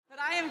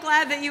am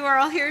glad that you are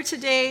all here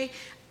today.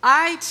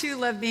 I, too,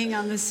 love being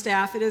on this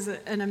staff. It is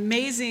an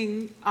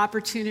amazing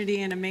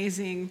opportunity, an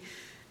amazing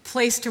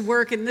place to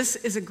work, and this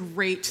is a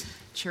great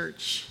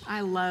church.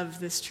 I love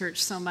this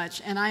church so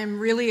much, and I am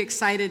really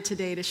excited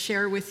today to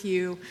share with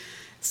you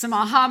some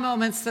aha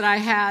moments that I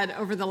had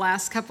over the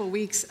last couple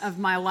weeks of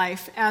my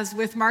life. As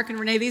with Mark and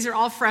Renee, these are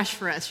all fresh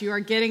for us. You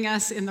are getting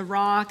us in the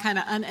raw, kind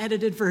of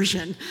unedited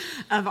version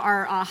of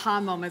our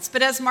aha moments.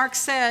 But as Mark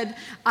said,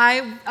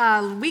 I,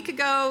 a week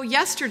ago,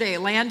 yesterday,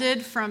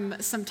 landed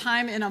from some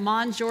time in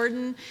Amman,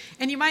 Jordan.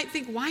 And you might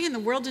think, why in the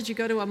world did you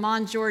go to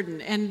Amman,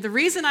 Jordan? And the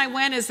reason I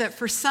went is that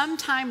for some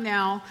time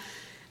now,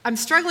 I'm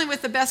struggling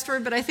with the best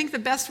word, but I think the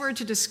best word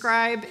to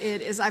describe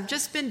it is I've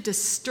just been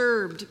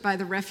disturbed by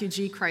the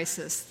refugee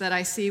crisis that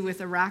I see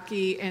with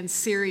Iraqi and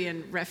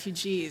Syrian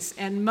refugees.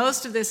 And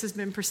most of this has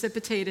been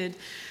precipitated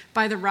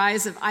by the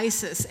rise of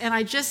ISIS. And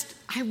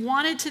I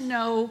wanted to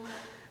know,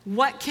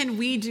 what can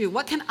we do?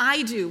 What can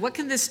I do? What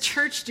can this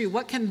church do?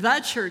 What can the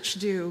church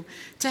do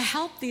to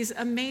help these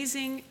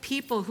amazing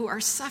people who are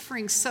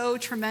suffering so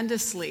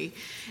tremendously?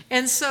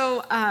 And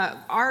so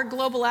our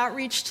global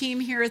outreach team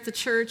here at the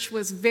church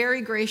was very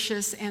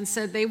gracious and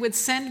said they would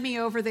send me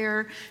over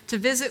there to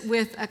visit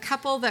with a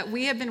couple that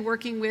we have been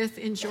working with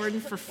in Jordan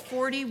for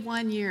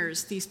 41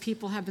 years. These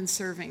people have been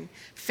serving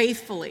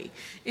faithfully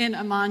in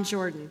Amman,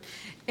 Jordan.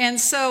 And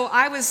so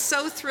I was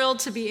so thrilled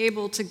to be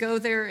able to go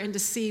there and to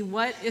see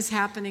what is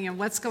happening and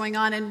what's going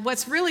on. And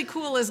what's really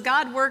cool is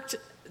God worked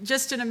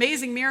just an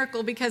amazing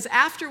miracle, because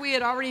after we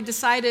had already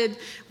decided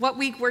what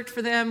week worked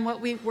for them,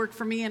 what week worked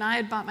for me, and I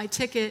had bought my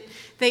ticket,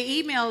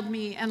 they emailed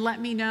me and let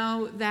me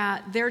know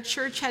that their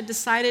church had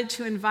decided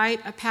to invite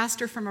a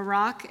pastor from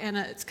Iraq and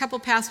a couple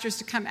pastors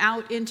to come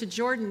out into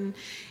Jordan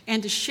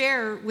and to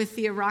share with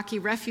the Iraqi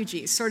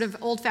refugees. Sort of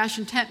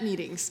old-fashioned tent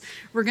meetings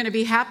were going to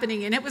be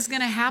happening, and it was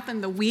going to happen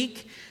the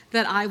week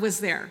that I was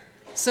there.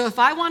 So if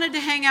I wanted to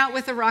hang out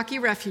with Iraqi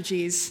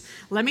refugees,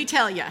 let me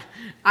tell you,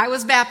 I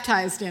was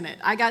baptized in it.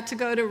 I got to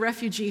go to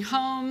refugee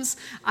homes.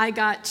 I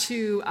got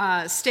to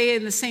stay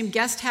in the same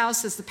guest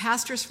house as the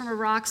pastors from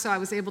Iraq, so I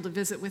was able to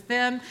visit with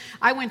them.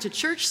 I went to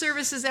church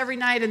services every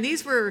night, and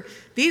these were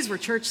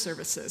church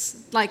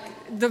services. Like,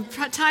 the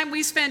time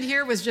we spent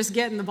here was just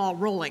getting the ball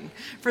rolling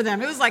for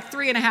them. It was like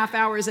 3.5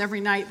 hours every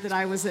night that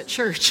I was at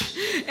church.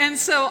 And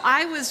so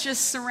I was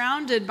just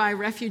surrounded by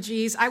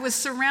refugees. I was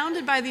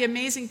surrounded by the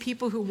amazing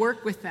people who work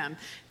with them,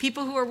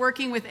 people who are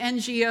working with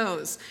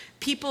NGOs,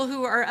 people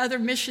who are other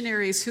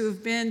missionaries who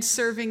have been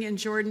serving in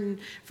Jordan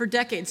for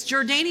decades,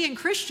 Jordanian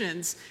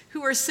Christians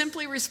who are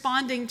simply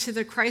responding to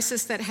the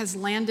crisis that has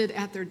landed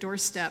at their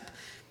doorstep.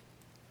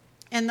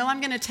 And though I'm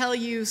going to tell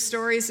you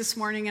stories this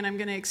morning and I'm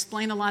going to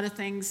explain a lot of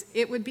things,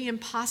 it would be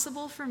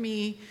impossible for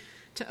me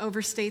to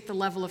overstate the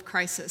level of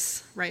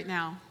crisis right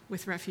now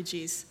with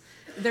refugees.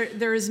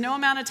 There is no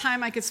amount of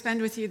time I could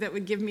spend with you that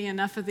would give me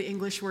enough of the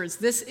English words.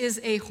 This is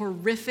a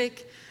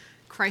horrific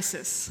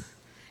crisis.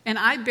 And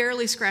I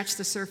barely scratched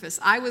the surface.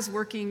 I was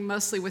working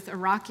mostly with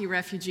Iraqi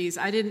refugees.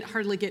 I didn't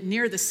hardly get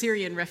near the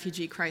Syrian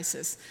refugee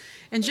crisis.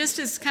 And just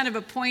as kind of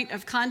a point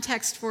of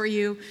context for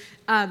you,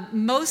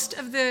 most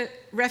of the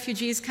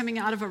refugees coming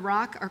out of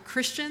Iraq are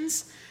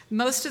Christians.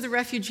 Most of the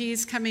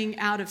refugees coming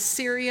out of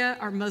Syria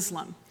are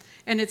Muslim.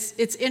 And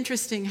it's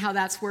interesting how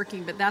that's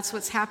working, but that's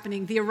what's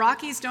happening. The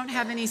Iraqis don't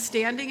have any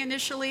standing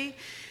initially.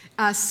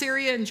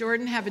 Syria and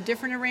Jordan have a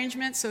different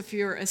arrangement. So if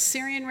you're a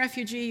Syrian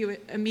refugee, you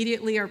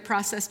immediately are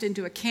processed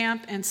into a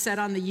camp and set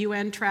on the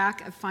UN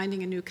track of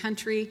finding a new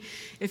country.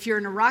 If you're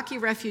an Iraqi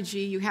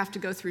refugee, you have to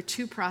go through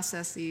 2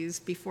 processes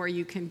before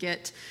you can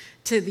get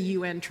to the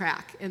UN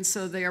track. And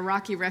so the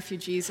Iraqi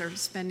refugees are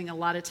spending a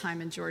lot of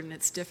time in Jordan.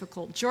 It's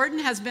difficult. Jordan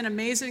has been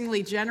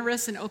amazingly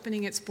generous in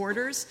opening its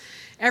borders.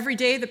 Every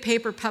day the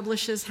paper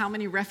publishes how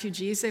many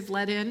refugees they've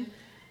let in.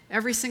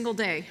 Every single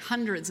day,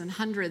 hundreds and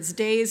hundreds.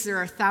 Days, there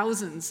are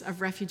thousands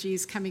of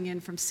refugees coming in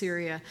from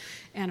Syria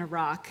and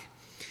Iraq.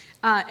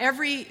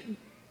 Every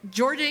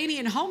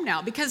Jordanian home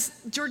now, because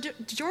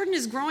Jordan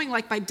is growing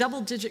like by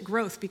double-digit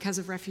growth because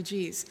of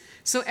refugees.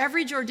 So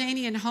every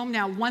Jordanian home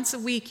now, once a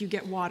week, you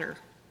get water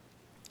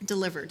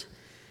delivered.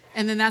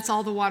 And then that's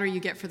all the water you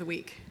get for the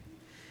week.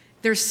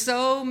 There's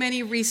so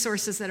many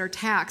resources that are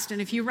taxed.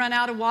 And if you run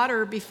out of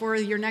water before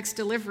your next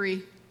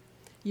delivery,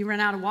 you run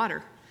out of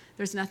water.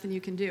 There's nothing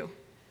you can do.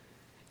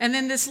 And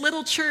then this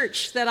little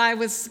church that I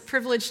was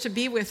privileged to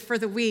be with for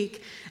the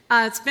week,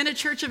 it's been a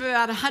church of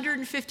about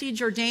 150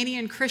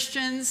 Jordanian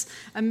Christians,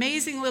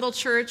 amazing little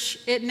church.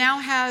 It now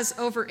has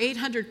over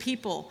 800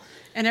 people,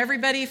 and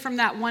everybody from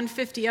that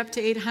 150 up to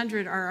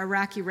 800 are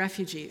Iraqi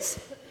refugees.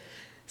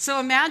 So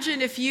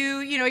imagine if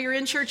you're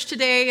in church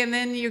today and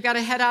then you got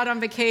to head out on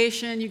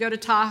vacation, you go to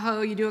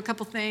Tahoe, you do a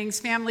couple things,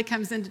 family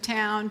comes into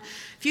town,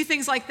 a few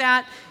things like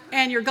that,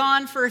 and you're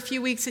gone for a few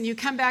weeks and you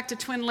come back to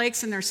Twin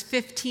Lakes and there's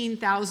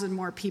 15,000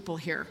 more people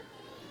here.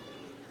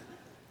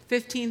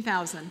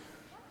 15,000.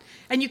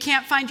 And you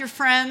can't find your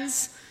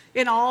friends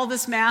in all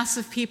this mass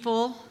of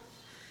people.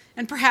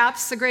 And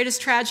perhaps the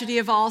greatest tragedy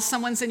of all,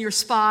 someone's in your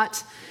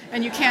spot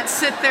and you can't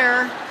sit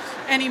there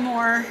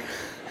anymore.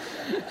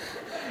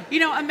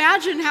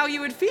 Imagine how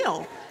you would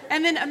feel.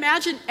 And then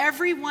imagine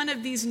every one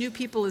of these new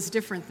people is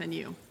different than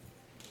you.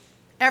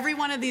 Every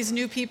one of these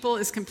new people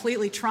is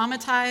completely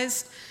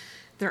traumatized.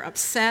 They're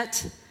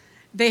upset.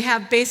 They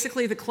have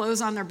basically the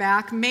clothes on their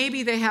back.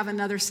 Maybe they have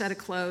another set of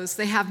clothes.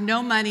 They have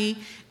no money,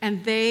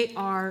 and they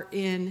are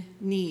in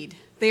need.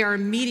 They are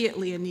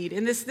immediately in need.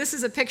 And this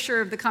is a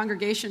picture of the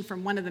congregation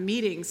from one of the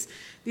meetings.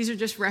 These are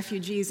just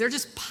refugees. They're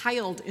just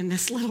piled in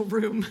this little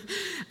room.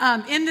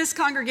 In this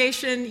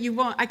congregation,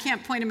 I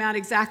can't point him out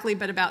exactly,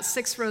 but about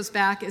 6 rows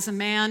back is a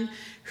man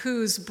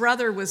whose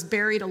brother was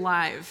buried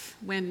alive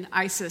when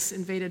ISIS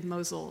invaded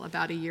Mosul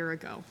about a year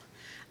ago.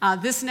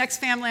 This next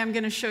family I'm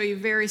going to show you,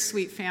 very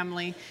sweet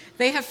family.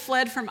 They have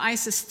fled from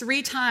ISIS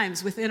 3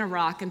 times within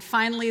Iraq, and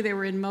finally they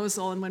were in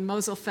Mosul, and when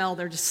Mosul fell,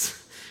 they're just,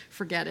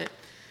 forget it.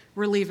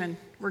 We're leaving.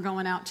 We're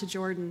going out to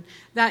Jordan.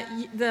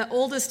 The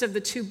oldest of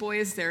the 2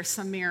 boys there,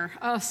 Samir.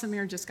 Oh,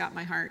 Samir just got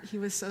my heart. He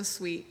was so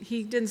sweet.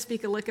 He didn't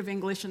speak a lick of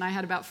English, and I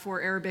had about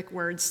 4 Arabic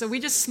words. So we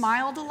just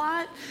smiled a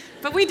lot,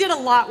 but we did a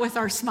lot with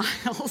our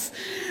smiles.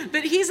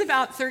 But he's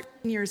about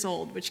 13 years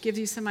old, which gives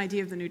you some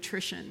idea of the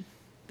nutrition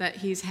that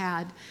he's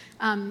had.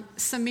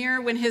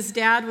 Samir, when his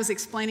dad was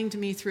explaining to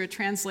me through a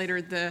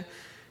translator the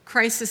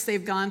crisis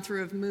they've gone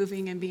through of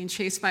moving and being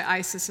chased by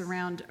ISIS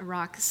around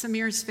Iraq,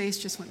 Samir's face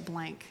just went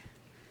blank.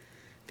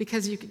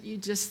 Because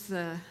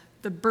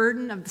the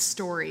burden of the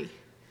story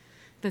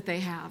that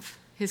they have,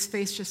 his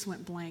face just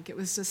went blank. It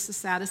was just the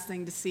saddest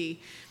thing to see.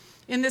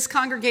 In this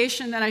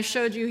congregation that I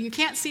showed you, you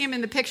can't see him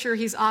in the picture,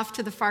 he's off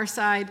to the far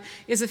side,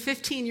 is a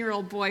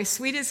 15-year-old boy,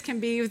 sweet as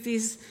can be with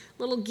these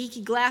little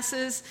geeky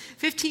glasses.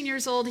 15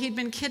 years old, he'd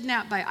been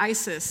kidnapped by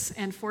ISIS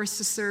and forced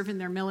to serve in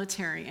their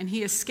military. And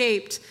he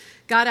escaped,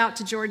 got out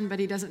to Jordan, but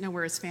he doesn't know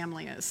where his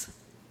family is.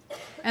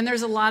 And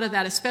there's a lot of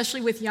that,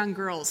 especially with young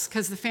girls,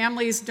 because the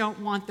families don't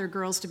want their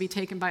girls to be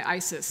taken by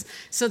ISIS.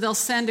 So they'll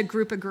send a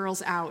group of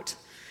girls out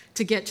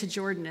to get to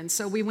Jordan. And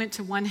so we went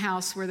to one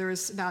house where there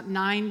was about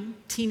 9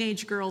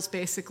 teenage girls,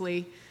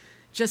 basically,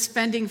 just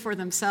fending for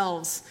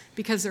themselves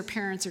because their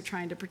parents are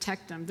trying to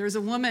protect them. There's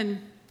a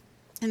woman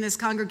in this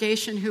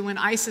congregation who, when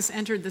ISIS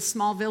entered the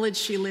small village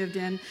she lived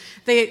in,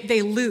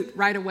 they loot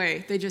right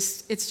away.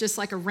 It's just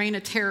like a reign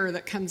of terror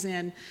that comes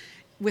in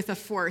with a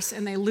force.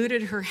 And they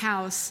looted her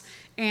house,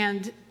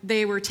 and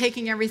they were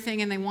taking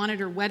everything, and they wanted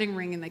her wedding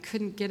ring, and they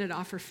couldn't get it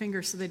off her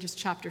finger, so they just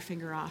chopped her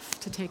finger off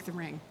to take the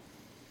ring.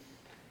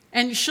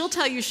 And she'll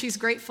tell you she's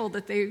grateful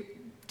that they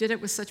did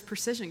it with such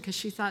precision, because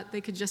she thought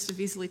they could just have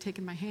easily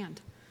taken my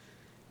hand,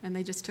 and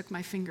they just took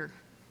my finger.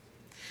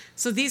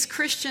 So these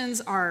Christians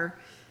are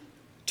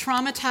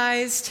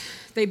traumatized.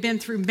 They've been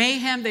through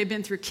mayhem. They've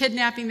been through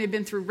kidnapping. They've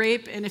been through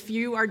rape. And if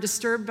you are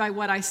disturbed by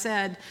what I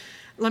said,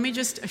 let me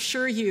just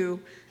assure you,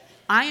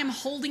 I am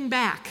holding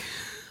back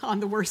on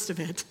the worst of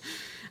it.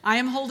 I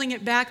am holding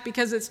it back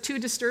because it's too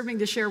disturbing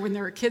to share when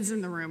there are kids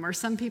in the room, or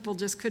some people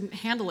just couldn't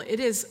handle it. It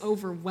is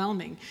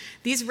overwhelming.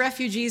 These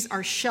refugees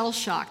are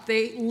shell-shocked.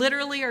 They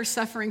literally are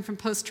suffering from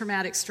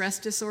post-traumatic stress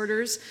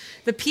disorders.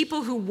 The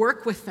people who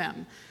work with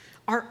them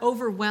are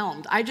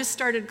overwhelmed. I just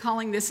started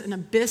calling this an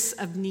abyss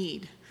of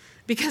need,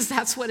 because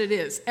that's what it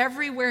is.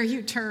 Everywhere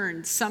you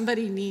turn,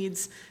 somebody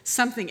needs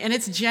something, and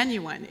it's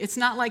genuine. It's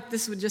not like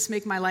this would just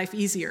make my life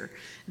easier.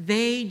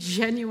 They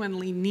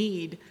genuinely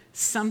need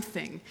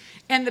something.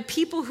 And the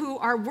people who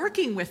are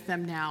working with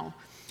them now,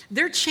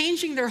 they're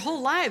changing their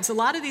whole lives. A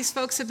lot of these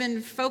folks have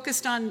been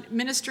focused on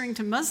ministering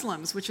to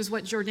Muslims, which is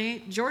what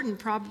Jordan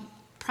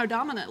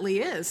predominantly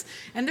is.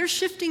 And they're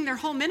shifting their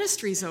whole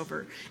ministries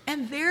over,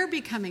 and they're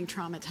becoming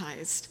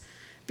traumatized,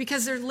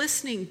 because they're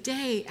listening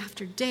day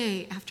after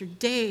day after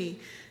day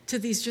to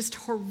these just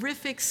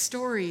horrific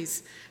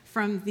stories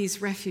from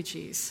these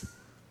refugees.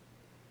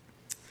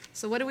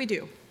 So what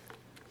do?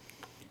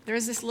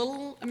 There's this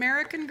little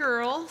American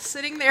girl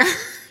sitting there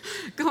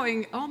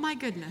going, oh my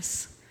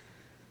goodness,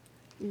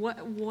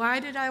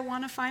 why did I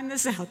want to find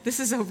this out? This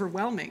is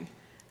overwhelming.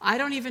 I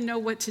don't even know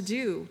what to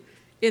do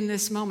in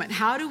this moment.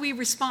 How do we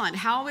respond?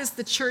 How is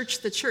the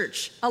church the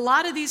church? A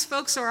lot of these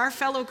folks are our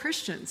fellow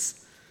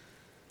Christians.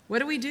 What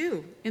do we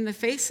do in the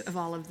face of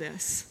all of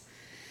this?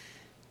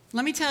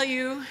 Let me tell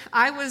you,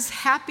 I was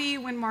happy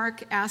when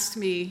Mark asked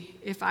me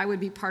if I would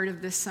be part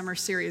of this summer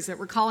series that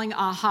we're calling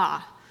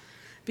AHA,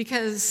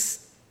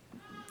 because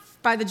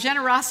by the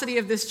generosity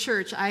of this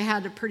church, I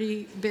had a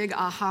pretty big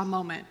aha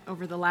moment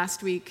over the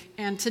last week.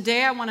 And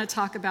today I want to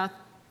talk about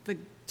the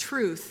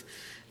truth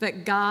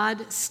that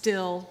God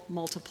still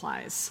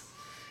multiplies.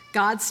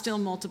 God still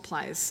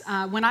multiplies.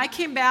 When I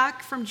came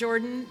back from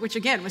Jordan, which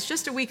again was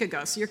just a week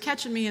ago, so you're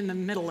catching me in the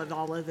middle of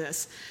all of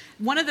this,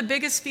 one of the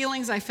biggest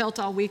feelings I felt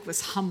all week was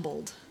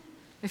humbled.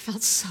 I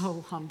felt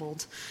so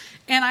humbled.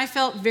 And I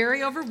felt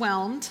very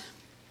overwhelmed.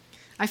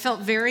 I felt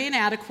very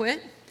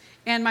inadequate.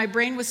 And my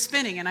brain was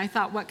spinning, and I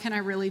thought, what can I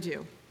really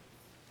do?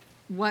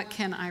 What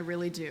can I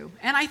really do?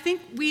 And I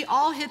think we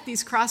all hit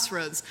these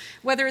crossroads,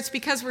 whether it's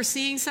because we're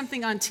seeing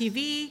something on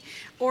TV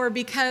or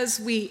because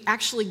we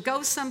actually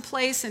go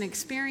someplace and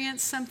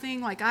experience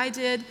something like I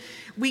did.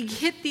 We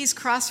hit these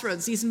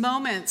crossroads, these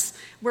moments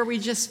where we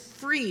just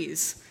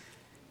freeze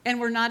and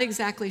we're not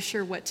exactly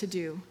sure what to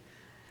do.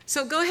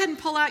 So go ahead and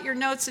pull out your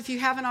notes if you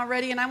haven't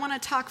already, and I want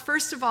to talk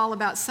first of all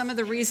about some of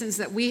the reasons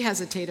that we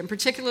hesitate, and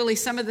particularly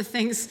some of the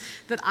things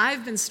that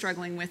I've been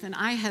struggling with and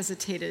I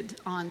hesitated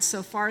on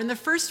so far. And the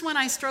first one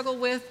I struggle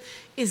with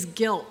is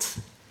guilt.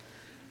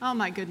 Oh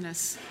my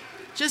goodness.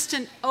 Just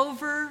an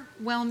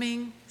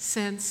overwhelming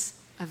sense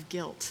of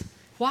guilt.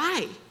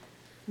 Why?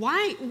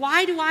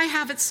 Why do I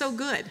have it so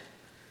good?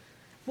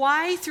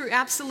 Why, through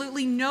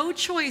absolutely no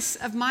choice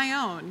of my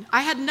own,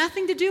 I had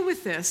nothing to do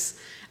with this,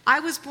 I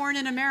was born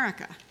in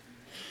America.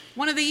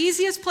 One of the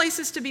easiest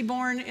places to be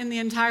born in the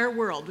entire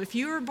world. If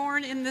you are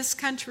born in this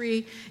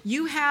country,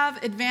 you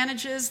have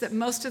advantages that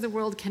most of the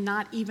world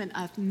cannot even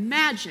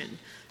imagine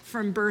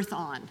from birth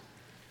on.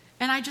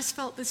 And I just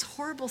felt this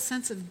horrible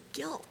sense of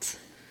guilt.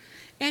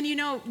 And you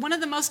know, one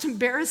of the most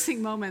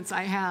embarrassing moments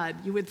I had,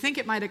 you would think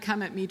it might have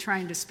come at me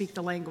trying to speak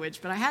the language,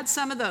 but I had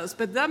some of those.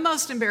 But the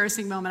most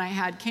embarrassing moment I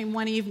had came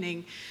one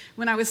evening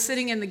when I was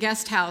sitting in the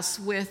guest house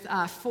with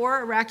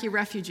 4 Iraqi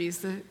refugees.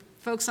 The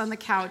folks on the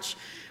couch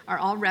are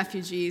all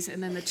refugees,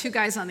 and then the 2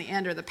 guys on the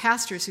end are the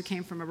pastors who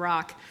came from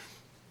Iraq.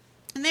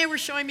 And they were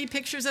showing me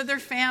pictures of their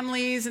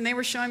families, and they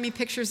were showing me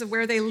pictures of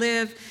where they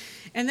live.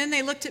 And then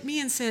they looked at me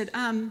and said,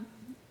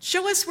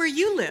 show us where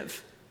you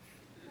live.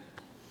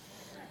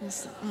 I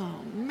said,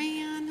 oh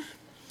man,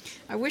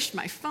 I wished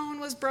my phone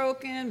was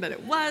broken, but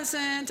it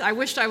wasn't. I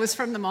wished I was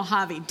from the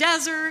Mojave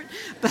Desert,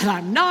 but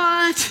I'm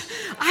not.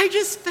 I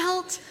just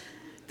felt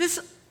this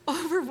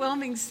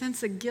overwhelming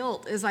sense of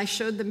guilt as I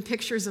showed them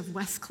pictures of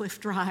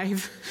Westcliff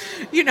Drive.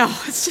 You know,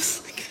 it's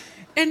just like,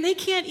 and they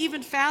can't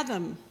even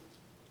fathom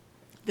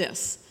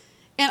this.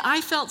 And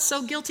I felt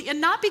so guilty, and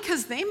not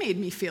because they made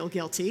me feel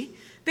guilty.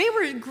 They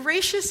were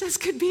gracious as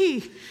could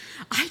be.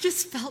 I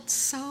just felt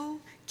so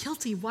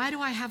guilty. Why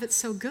do I have it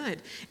so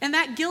good? And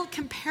that guilt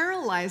can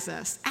paralyze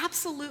us,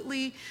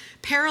 absolutely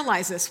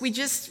paralyze us. We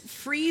just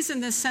freeze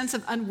in this sense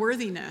of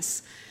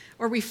unworthiness,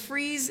 or we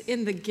freeze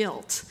in the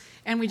guilt,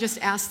 and we just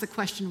ask the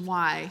question,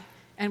 why?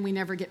 And we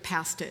never get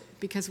past it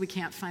because we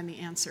can't find the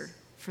answer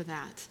for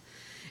that.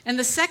 And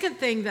the second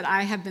thing that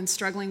I have been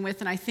struggling with,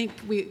 and I think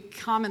we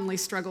commonly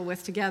struggle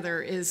with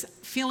together, is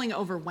feeling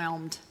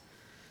overwhelmed.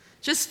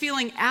 Just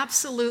feeling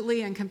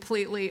absolutely and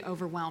completely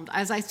overwhelmed.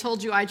 As I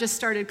told you, I just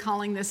started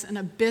calling this an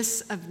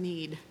abyss of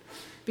need,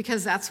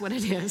 because that's what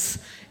it is.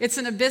 It's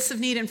an abyss of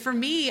need. And for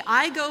me,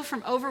 I go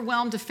from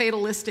overwhelmed to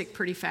fatalistic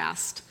pretty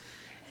fast.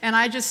 And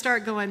I just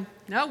start going,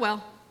 oh,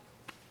 well.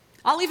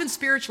 I'll even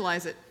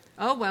spiritualize it.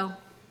 Oh, well.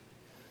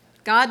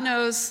 God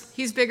knows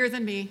He's bigger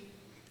than me.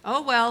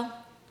 Oh, well.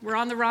 We're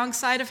on the wrong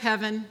side of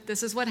heaven.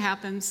 This is what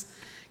happens.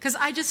 Because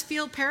I just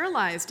feel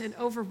paralyzed and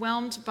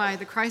overwhelmed by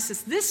the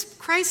crisis. This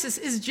crisis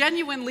is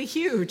genuinely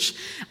huge.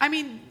 I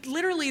mean,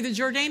 literally, the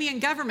Jordanian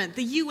government,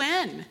 the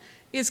UN,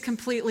 is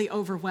completely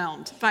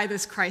overwhelmed by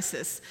this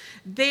crisis.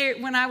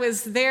 When I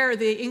was there,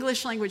 the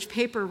English language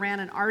paper ran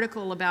an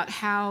article about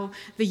how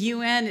the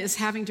UN is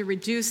having to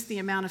reduce the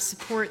amount of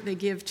support they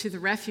give to the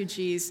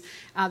refugees.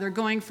 They're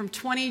going from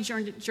 20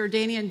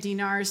 Jordanian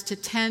dinars to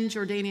 10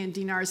 Jordanian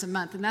dinars a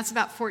month, and that's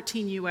about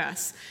 14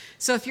 US.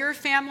 So if you're a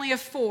family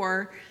of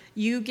 4,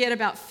 you get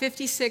about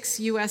 $56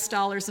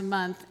 US a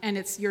month,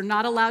 and you're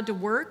not allowed to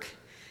work,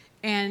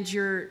 and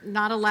you're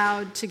not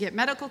allowed to get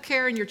medical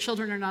care, and your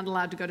children are not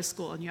allowed to go to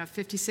school, and you have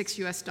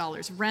 $56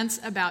 US.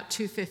 Rent's about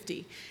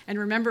 $250. And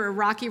remember,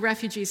 Iraqi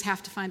refugees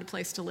have to find a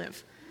place to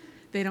live.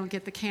 They don't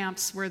get the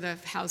camps where the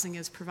housing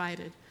is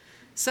provided.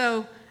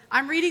 So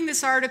I'm reading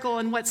this article,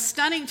 and what's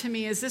stunning to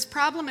me is this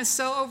problem is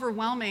so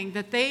overwhelming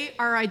that they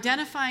are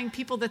identifying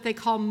people that they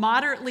call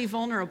moderately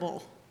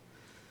vulnerable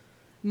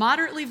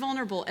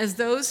as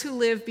those who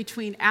live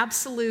between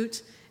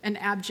absolute and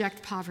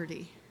abject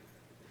poverty.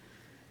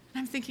 And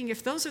I'm thinking,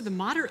 if those are the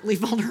moderately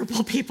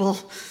vulnerable people,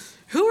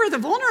 who are the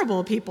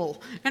vulnerable people?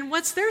 And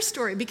what's their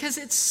story? Because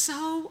it's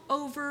so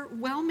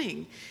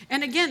overwhelming.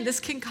 And again,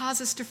 this can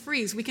cause us to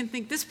freeze. We can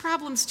think, this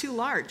problem's too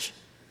large.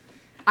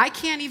 I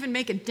can't even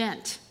make a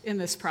dent in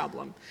this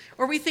problem.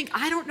 Or we think,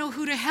 I don't know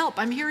who to help.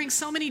 I'm hearing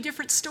so many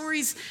different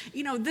stories.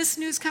 You know, this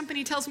news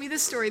company tells me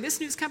this story.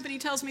 This news company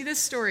tells me this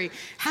story.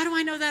 How do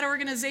I know that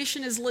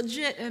organization is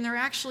legit and they're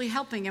actually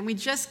helping? And we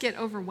just get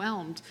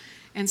overwhelmed.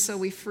 And so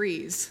we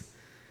freeze.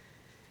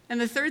 And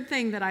the third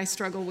thing that I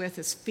struggle with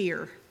is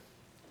fear.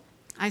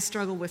 I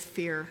struggle with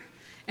fear.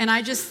 And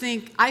I just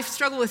think, I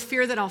struggle with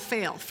fear that I'll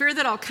fail. Fear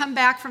that I'll come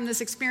back from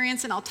this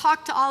experience and I'll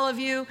talk to all of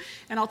you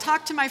and I'll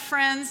talk to my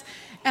friends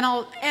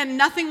and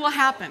nothing will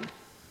happen.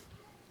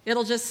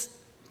 It'll just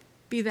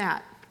be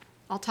that.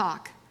 I'll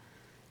talk.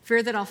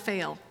 Fear that I'll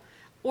fail.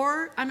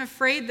 Or I'm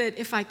afraid that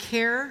if I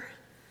care,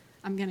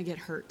 I'm going to get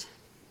hurt.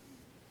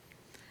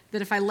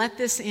 That if I let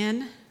this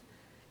in,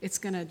 it's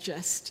going to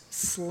just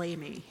slay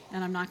me,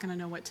 and I'm not going to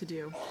know what to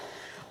do.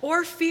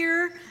 Or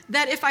fear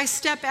that if I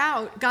step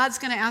out, God's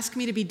going to ask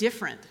me to be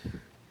different,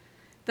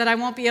 that I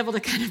won't be able to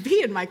kind of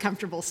be in my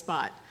comfortable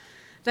spot,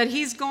 that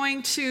He's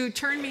going to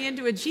turn me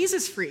into a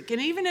Jesus freak.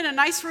 And even in a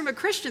nice room of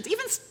Christians,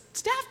 even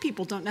staff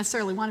people don't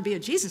necessarily want to be a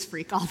Jesus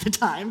freak all the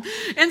time.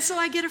 And so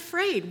I get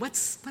afraid.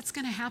 What's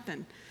going to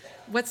happen?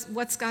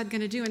 What's God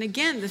going to do? And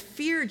again, the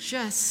fear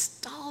just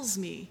stalls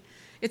me.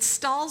 It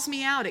stalls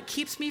me out. It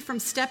keeps me from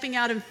stepping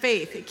out in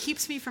faith. It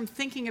keeps me from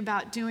thinking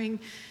about doing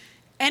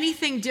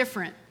anything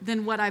different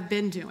than what I've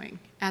been doing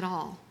at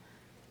all.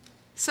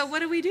 So what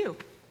do?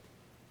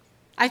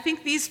 I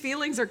think these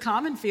feelings are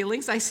common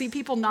feelings. I see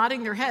people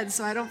nodding their heads,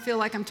 so I don't feel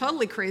like I'm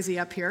totally crazy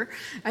up here,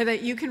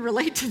 that you can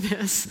relate to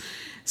this.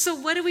 So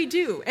what do we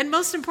do? And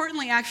most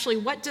importantly, actually,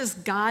 what does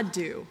God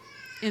do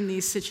in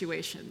these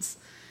situations?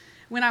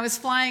 When I was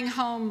flying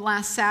home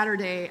last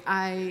Saturday,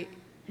 I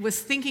was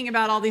thinking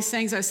about all these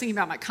things. I was thinking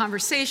about my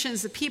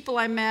conversations, the people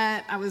I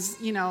met. I was,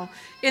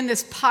 in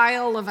this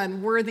pile of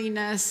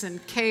unworthiness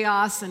and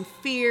chaos and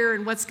fear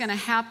and what's going to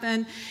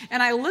happen.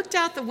 And I looked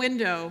out the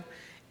window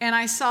and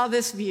I saw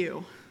this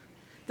view.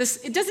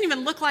 It doesn't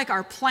even look like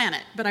our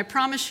planet, but I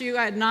promise you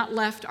I had not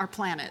left our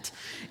planet.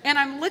 And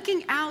I'm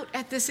looking out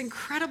at this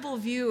incredible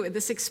view,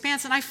 this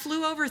expanse, and I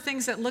flew over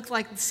things that looked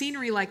like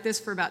scenery like this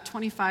for about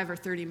 25 or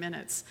 30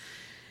 minutes.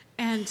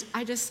 And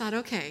I just thought,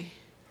 okay,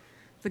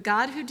 the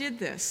God who did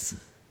this,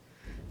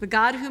 the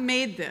God who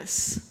made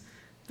this,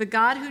 the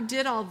God who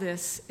did all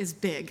this is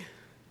big.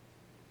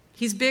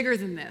 He's bigger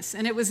than this.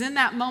 And it was in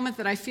that moment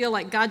that I feel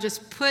like God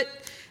just put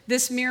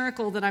this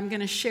miracle that I'm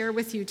going to share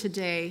with you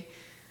today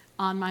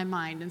on my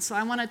mind. And so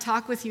I want to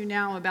talk with you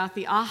now about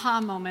the aha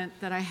moment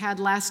that I had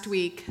last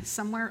week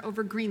somewhere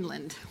over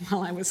Greenland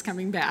while I was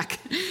coming back.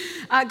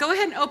 Go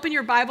ahead and open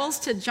your Bibles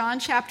to John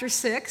chapter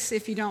 6,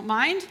 if you don't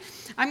mind.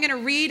 I'm going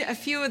to read a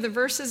few of the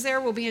verses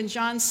there. We'll be in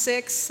John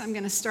 6. I'm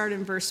going to start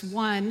in verse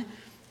 1.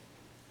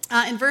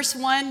 In verse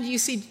 1, you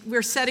see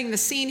we're setting the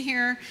scene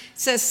here. It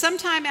says,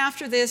 sometime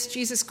after this,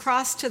 Jesus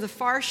crossed to the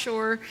far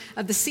shore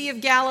of the Sea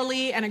of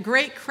Galilee, and a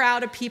great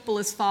crowd of people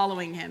is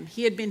following him.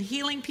 He had been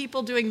healing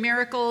people, doing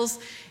miracles,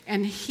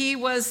 and he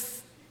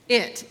was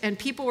it, and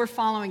people were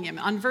following him.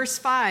 On verse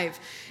 5,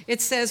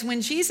 it says,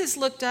 when Jesus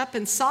looked up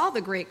and saw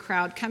the great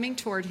crowd coming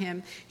toward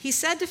him, he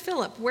said to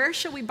Philip, where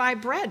shall we buy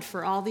bread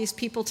for all these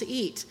people to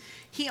eat?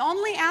 He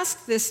only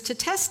asked this to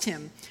test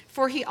him,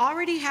 for he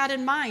already had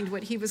in mind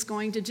what he was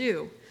going to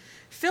do.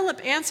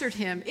 Philip answered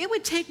him, it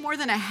would take more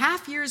than a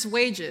half year's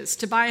wages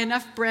to buy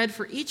enough bread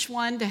for each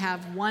one to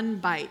have one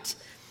bite.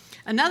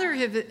 Another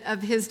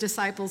of his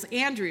disciples,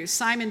 Andrew,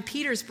 Simon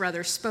Peter's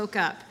brother, spoke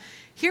up.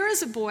 Here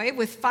is a boy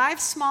with 5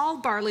 small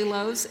barley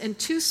loaves and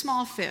 2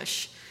 small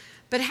fish.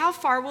 But how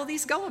far will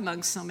these go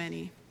among so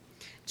many?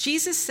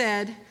 Jesus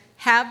said,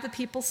 have the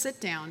people sit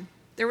down.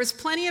 There was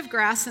plenty of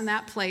grass in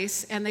that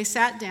place, and they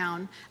sat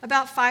down.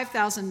 About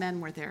 5,000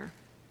 men were there.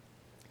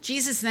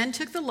 Jesus then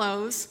took the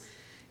loaves,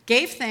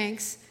 gave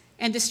thanks,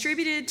 and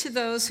distributed to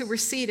those who were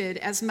seated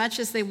as much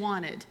as they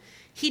wanted.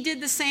 He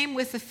did the same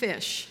with the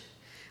fish.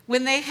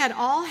 When they had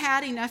all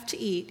had enough to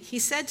eat, he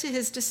said to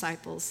his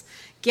disciples,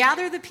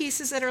 gather the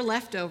pieces that are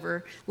left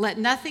over, let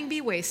nothing be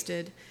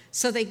wasted.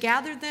 So they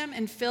gathered them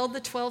and filled the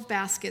 12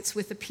 baskets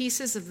with the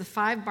pieces of the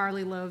 5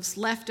 barley loaves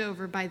left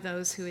over by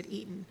those who had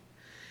eaten.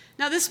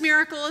 Now, this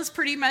miracle is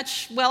pretty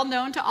much well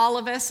known to all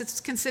of us. It's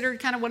considered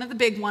kind of one of the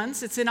big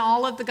ones. It's in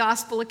all of the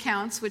gospel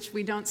accounts, which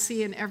we don't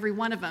see in every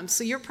one of them.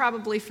 So you're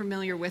probably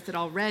familiar with it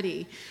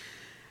already.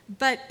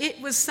 But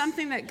it was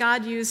something that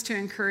God used to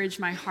encourage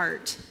my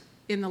heart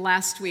in the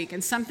last week,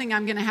 and something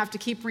I'm going to have to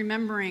keep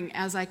remembering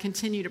as I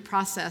continue to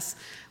process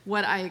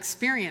what I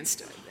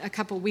experienced a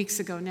couple weeks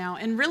ago now.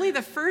 And really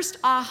the first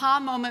aha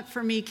moment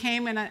for me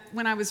came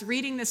when I was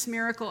reading this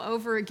miracle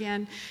over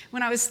again,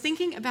 when I was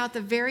thinking about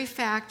the very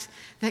fact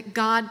that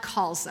God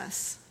calls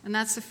us. And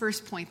that's the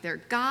first point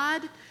there.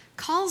 God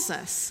calls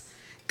us.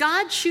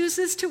 God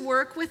chooses to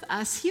work with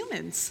us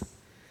humans.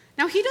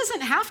 Now, he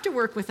doesn't have to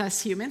work with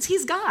us humans.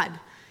 He's God.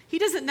 He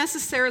doesn't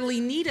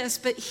necessarily need us,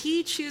 but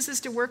he chooses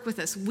to work with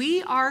us.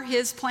 We are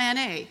his plan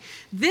A.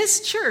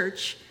 This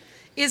church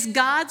is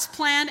God's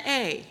plan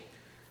A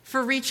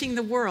for reaching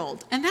the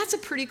world. And that's a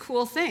pretty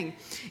cool thing.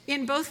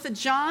 In both the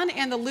John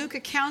and the Luke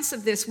accounts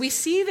of this, we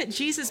see that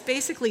Jesus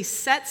basically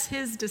sets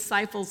his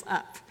disciples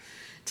up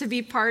to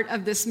be part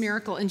of this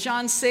miracle. In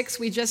John 6,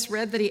 we just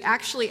read that he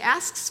actually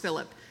asks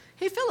Philip,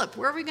 hey, Philip,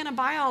 where are we going to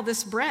buy all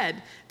this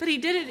bread? But he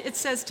did it, it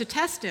says, to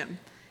test him.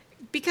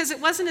 Because it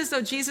wasn't as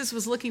though Jesus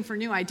was looking for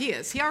new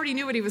ideas. He already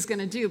knew what he was going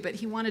to do, but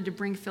he wanted to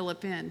bring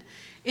Philip in.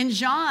 In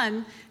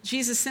John,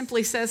 Jesus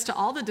simply says to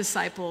all the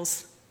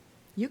disciples,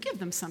 you give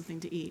them something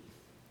to eat.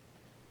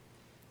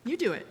 You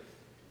do it.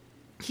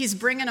 He's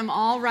bringing them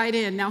all right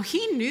in. Now,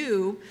 he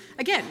knew,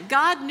 again,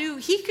 God knew,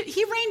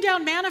 he rained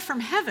down manna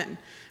from heaven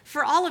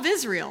for all of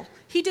Israel.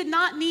 He did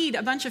not need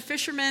a bunch of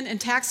fishermen and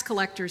tax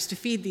collectors to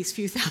feed these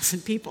few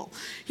thousand people.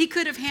 He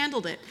could have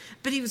handled it,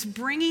 but he was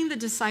bringing the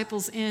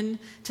disciples in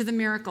to the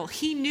miracle.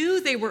 He knew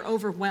they were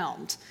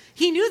overwhelmed.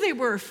 He knew they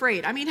were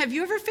afraid. I mean, have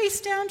you ever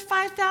faced down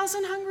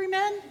 5,000 hungry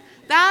men?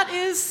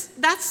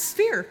 That's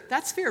fear.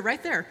 That's fear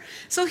right there.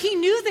 So he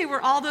knew they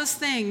were all those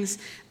things,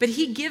 but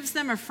he gives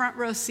them a front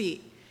row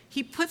seat.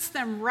 He puts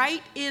them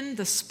right in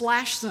the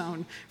splash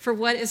zone for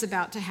what is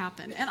about to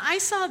happen. And I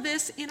saw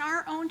this in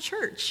our own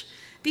church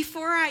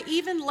Before I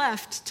even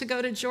left to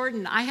go to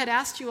Jordan, I had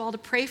asked you all to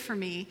pray for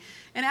me.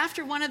 And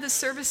after one of the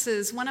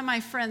services, one of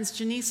my friends,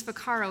 Janice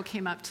Vaccaro,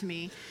 came up to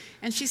me.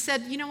 And she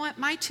said, you know what,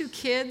 my 2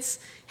 kids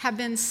have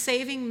been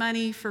saving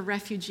money for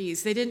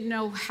refugees. They didn't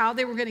know how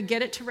they were going to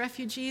get it to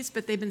refugees,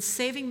 but they've been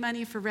saving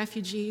money for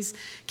refugees.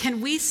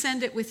 Can we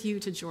send it with you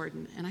to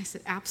Jordan? And I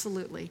said,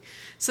 absolutely.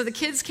 So the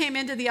kids came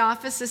into the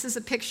office. This is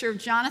a picture of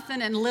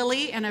Jonathan and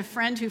Lily and a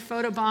friend who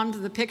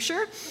photobombed the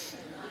picture.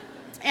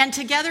 And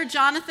together,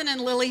 Jonathan and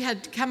Lily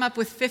had come up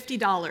with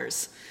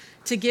 $50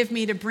 to give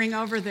me to bring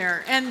over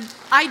there. And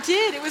I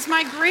did. It was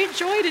my great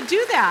joy to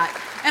do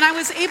that. And I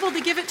was able to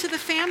give it to the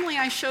family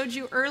I showed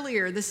you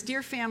earlier, this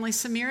dear family,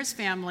 Samir's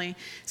family.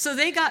 So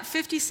they got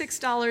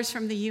 $56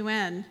 from the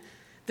UN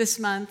this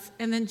month.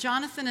 And then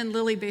Jonathan and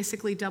Lily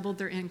basically doubled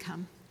their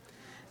income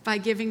by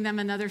giving them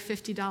another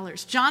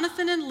 $50.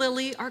 Jonathan and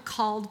Lily are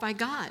called by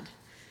God.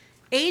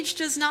 Age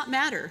does not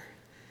matter.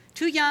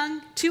 Too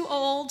young, too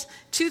old,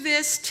 too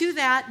this, too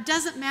that,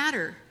 doesn't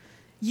matter.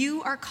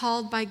 You are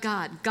called by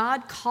God.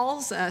 God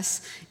calls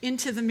us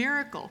into the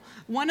miracle.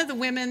 One of the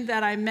women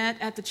that I met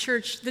at the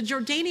church, the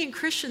Jordanian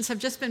Christians have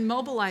just been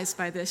mobilized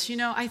by this. You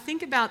know, I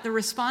think about the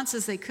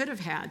responses they could have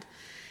had.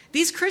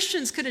 These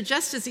Christians could have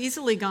just as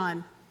easily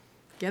gone,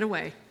 get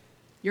away.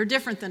 You're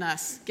different than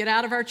us. Get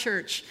out of our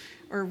church.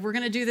 Or we're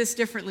going to do this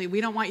differently.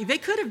 We don't want you. They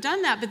could have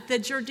done that, but the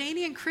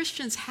Jordanian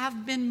Christians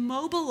have been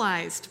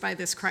mobilized by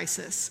this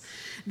crisis.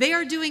 They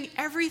are doing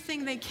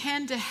everything they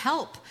can to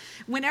help.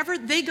 Whenever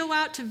they go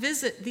out to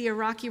visit the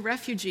Iraqi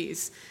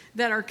refugees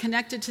that are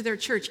connected to their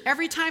church,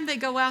 every time they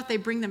go out, they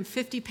bring them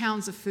 50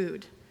 pounds of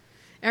food.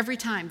 Every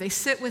time. They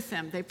sit with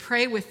them. They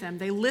pray with them.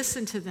 They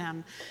listen to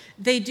them.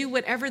 They do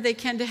whatever they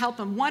can to help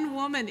them. One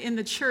woman in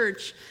the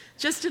church,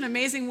 just an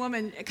amazing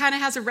woman, kind of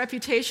has a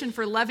reputation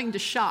for loving to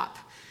shop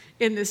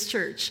in this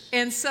church.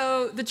 And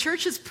so the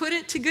church has put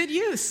it to good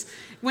use.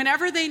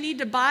 Whenever they need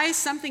to buy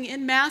something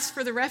en masse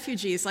for the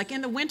refugees, like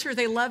in the winter,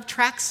 they love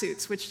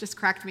tracksuits, which just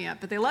cracked me up,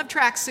 but they love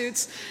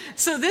tracksuits.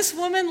 So this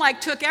woman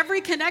took every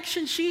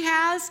connection she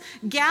has,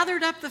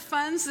 gathered up the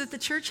funds that the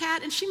church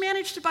had, and she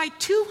managed to buy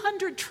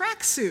 200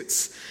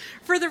 tracksuits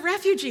for the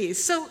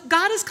refugees. So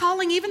God is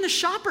calling even the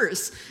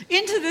shoppers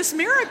into this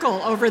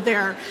miracle over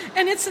there.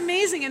 And it's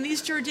amazing. And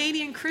these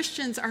Jordanian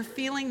Christians are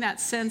feeling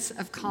that sense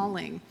of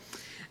calling.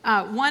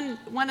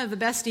 One of the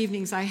best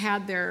evenings I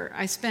had there,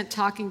 I spent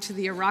talking to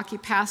the Iraqi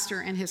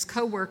pastor and his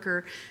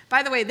co-worker.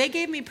 By the way, they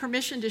gave me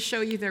permission to show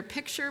you their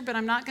picture, but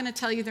I'm not going to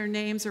tell you their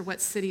names or what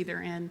city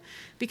they're in,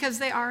 because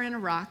they are in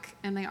Iraq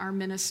and they are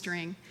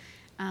ministering.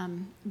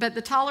 But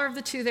the taller of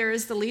the two there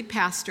is the lead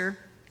pastor.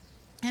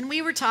 And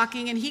we were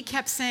talking, and he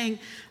kept saying,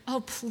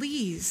 oh,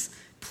 please,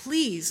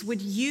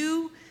 would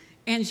you...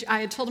 And I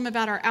had told him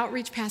about our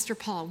outreach, Pastor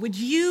Paul. Would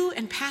you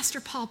and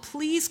Pastor Paul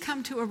please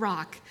come to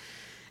Iraq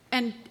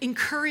and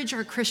encourage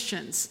our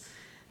Christians?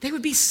 They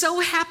would be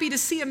so happy to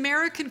see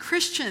American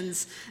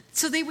Christians,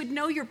 so they would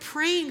know you're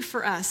praying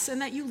for us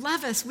and that you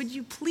love us. Would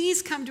you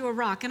please come to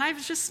Iraq? And I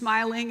was just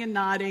smiling and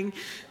nodding,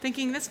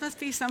 thinking this must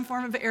be some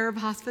form of Arab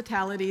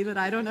hospitality that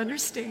I don't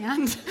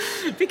understand,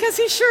 because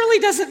he surely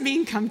doesn't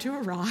mean come to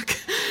Iraq.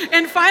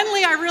 And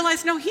finally I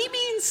realized, no, he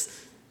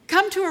means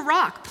come to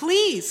Iraq.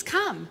 Please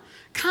come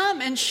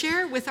and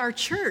share with our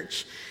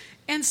church.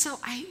 And so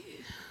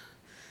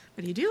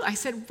what do? I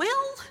said,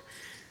 well,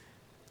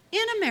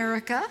 in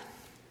America,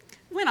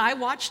 when I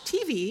watch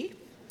TV,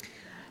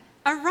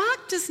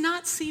 Iraq does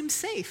not seem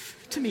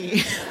safe to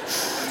me.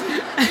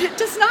 It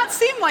does not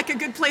seem like a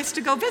good place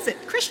to go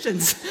visit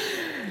Christians.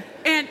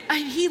 And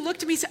he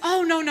looked at me and said,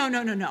 oh,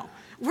 no.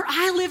 Where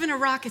I live in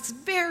Iraq, it's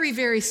very,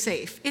 very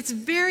safe. It's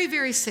very,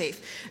 very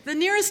safe. The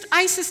nearest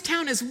ISIS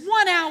town is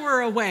 1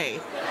 hour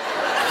away.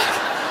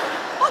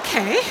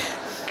 Okay.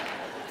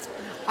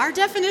 Our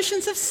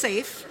definitions of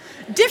safe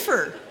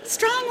differ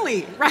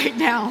strongly right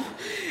now.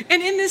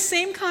 And in this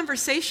same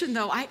conversation,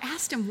 though, I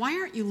asked him, why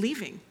aren't you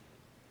leaving?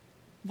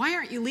 Why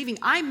aren't you leaving?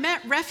 I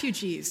met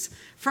refugees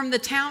from the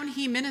town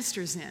he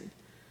ministers in.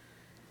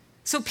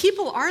 So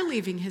people are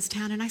leaving his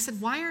town, and I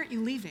said, why aren't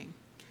you leaving?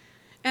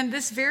 And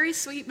this very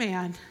sweet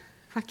man,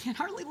 who I can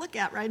hardly look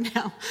at right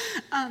now,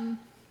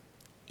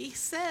 he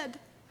said,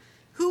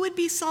 who would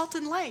be salt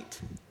and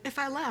light if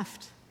I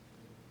left?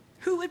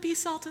 Who would be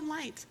salt and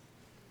light?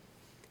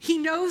 He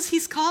knows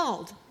he's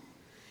called.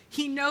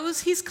 He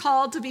knows he's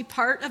called to be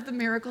part of the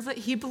miracle that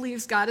he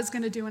believes God is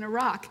going to do in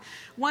Iraq.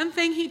 One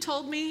thing he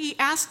told me, he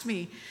asked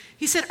me,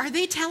 he said, are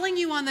they telling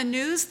you on the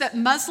news that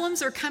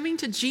Muslims are coming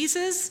to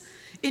Jesus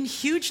in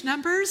huge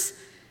numbers?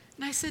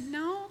 And I said,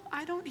 no,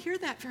 I don't hear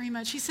that very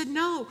much. He said,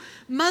 no,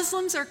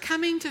 Muslims are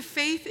coming to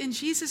faith in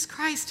Jesus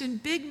Christ in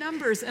big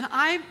numbers. And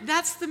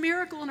that's the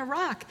miracle in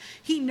Iraq.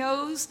 He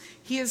knows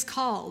he is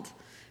called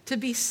to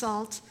be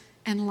salt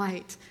and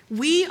light.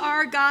 We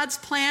are God's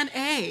plan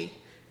A.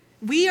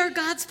 We are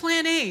God's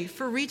plan A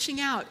for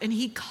reaching out, and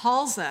he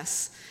calls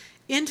us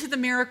into the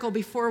miracle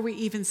before we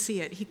even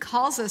see it. He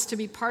calls us to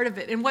be part of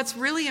it. And what's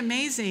really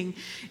amazing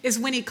is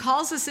when he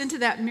calls us into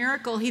that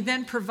miracle, he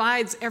then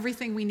provides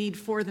everything we need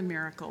for the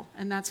miracle.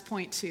 And that's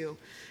point 2.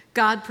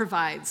 God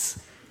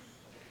provides.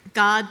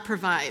 God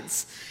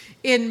provides.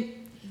 In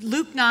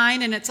Luke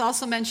 9, and it's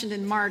also mentioned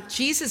in Mark,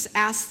 Jesus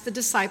asked the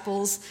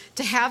disciples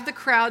to have the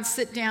crowd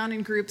sit down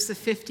in groups of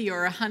 50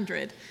 or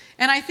 100.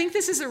 And I think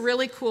this is a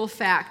really cool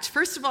fact.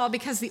 First of all,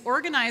 because the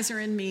organizer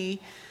in me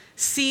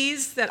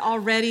sees that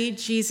already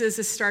Jesus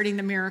is starting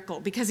the miracle,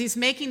 because he's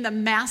making the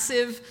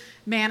massive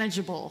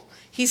manageable.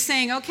 He's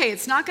saying, okay,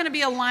 it's not going to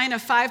be a line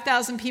of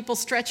 5,000 people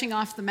stretching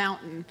off the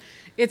mountain.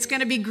 It's going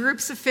to be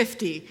groups of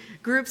 50,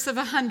 groups of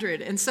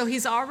 100. And so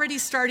he's already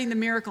starting the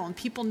miracle, and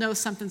people know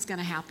something's going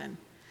to happen.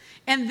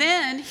 And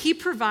then he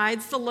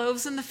provides the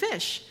loaves and the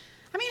fish.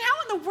 I mean,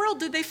 how in the world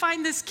did they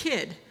find this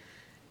kid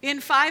in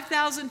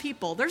 5,000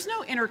 people? There's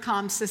no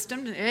intercom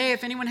system. Hey,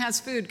 if anyone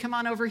has food, come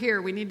on over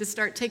here. We need to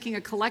start taking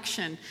a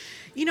collection.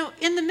 You know,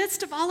 in the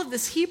midst of all of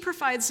this, he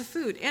provides the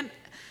food. And,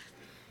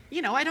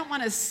 you know, I don't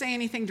want to say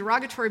anything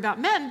derogatory about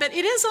men, but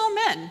it is all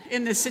men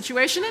in this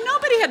situation. And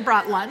nobody had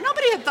brought lunch.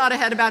 Nobody had thought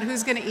ahead about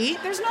who's going to eat.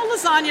 There's no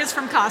lasagnas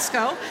from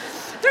Costco.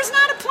 There's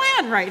not a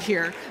plan right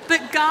here,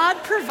 but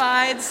God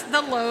provides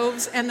the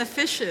loaves and the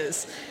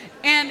fishes.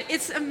 And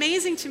it's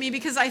amazing to me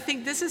because I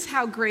think this is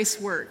how grace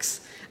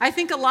works. I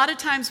think a lot of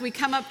times we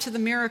come up to the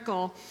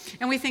miracle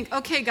and we think,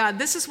 okay, God,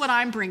 this is what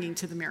I'm bringing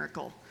to the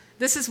miracle.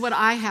 This is what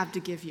I have to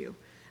give you.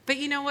 But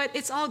you know what?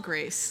 It's all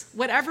grace.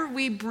 Whatever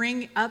we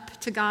bring up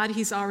to God,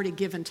 he's already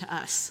given to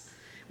us.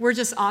 We're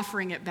just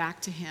offering it back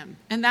to him.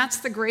 And that's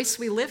the grace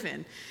we live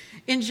in.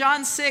 In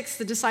John 6,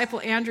 the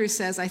disciple Andrew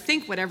says, I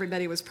think what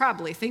everybody was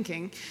probably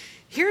thinking,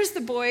 here's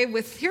a boy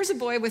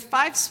with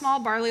 5 small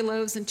barley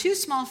loaves and 2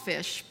 small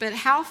fish, but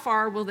how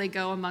far will they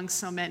go among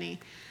so many?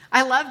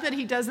 I love that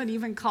he doesn't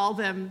even call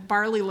them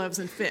barley loaves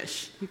and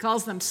fish. He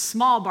calls them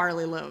small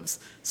barley loaves,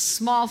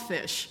 small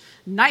fish.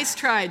 Nice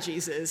try,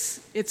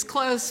 Jesus. It's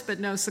close, but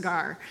no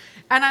cigar.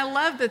 And I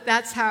love that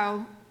that's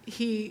how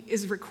he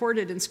is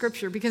recorded in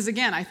Scripture, because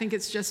again, I think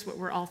it's just what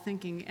we're all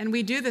thinking. And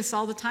we do this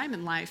all the time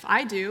in life.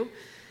 I do.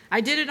 I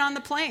did it on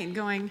the plane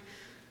going,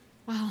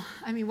 well,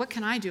 I mean, what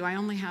can I do? I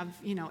only have,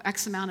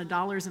 X amount of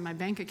dollars in my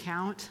bank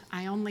account.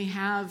 I only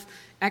have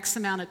X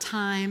amount of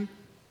time.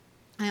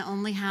 I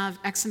only have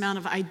X amount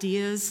of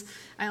ideas.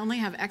 I only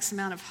have X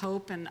amount of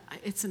hope, and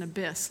it's an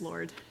abyss,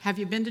 Lord. Have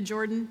you been to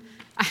Jordan?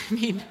 I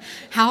mean,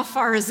 how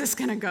far is this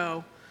going to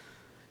go?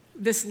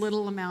 This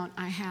little amount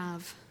I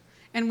have.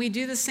 And we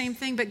do the same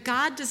thing, but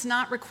God does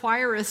not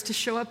require us to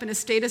show up in a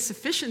state of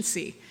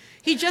sufficiency.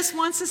 He just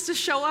wants us to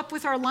show up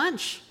with our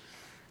lunch,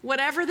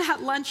 whatever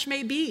that lunch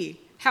may be.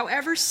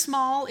 However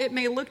small it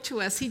may look to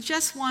us, he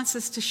just wants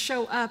us to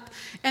show up.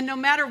 And no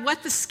matter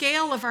what the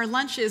scale of our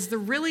lunch is, the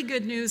really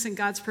good news in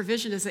God's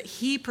provision is that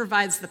he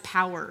provides the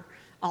power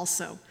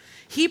also.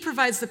 He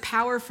provides the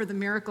power for the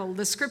miracle.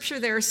 The scripture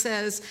there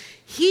says,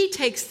 he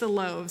takes the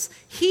loaves,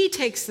 he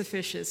takes the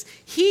fishes,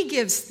 he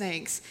gives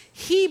thanks,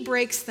 he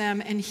breaks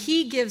them, and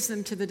he gives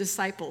them to the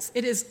disciples.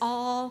 It is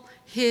all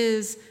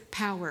his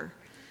power.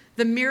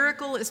 The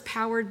miracle is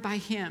powered by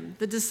him.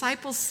 The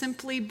disciples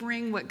simply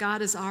bring what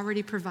God has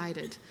already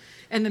provided,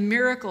 and the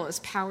miracle is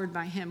powered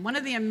by him. One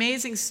of the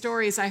amazing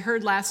stories I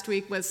heard last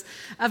week was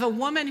of a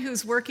woman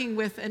who's working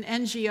with an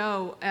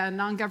NGO, a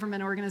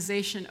non-government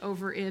organization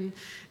over in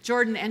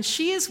Jordan, and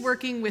she is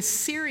working with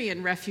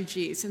Syrian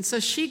refugees. And so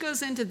she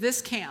goes into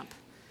this camp.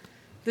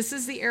 This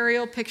is the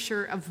aerial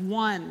picture of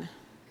one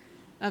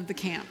of the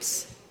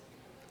camps.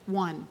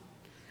 One.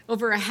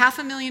 Over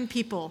 500,000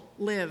 people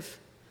live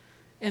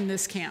in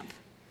this camp.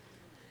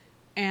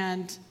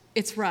 And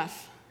it's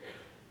rough.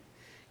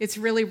 It's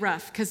really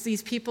rough because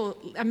these people,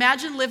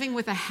 imagine living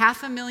with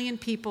 500,000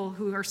 people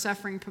who are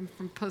suffering from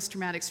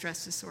post-traumatic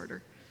stress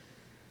disorder.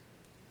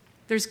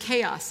 There's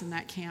chaos in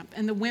that camp,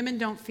 and the women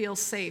don't feel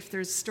safe.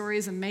 There's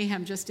stories of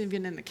mayhem just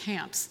even in the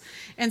camps.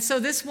 And so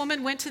this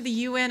woman went to the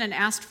UN and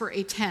asked for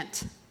a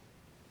tent.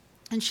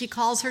 And she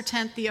calls her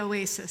tent the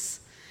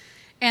Oasis.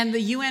 And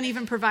the UN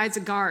even provides a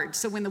guard.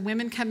 So when the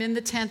women come in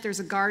the tent, there's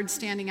a guard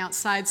standing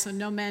outside so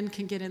no men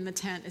can get in the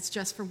tent. It's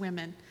just for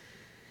women.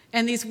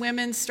 And these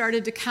women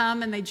started to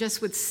come, and they just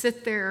would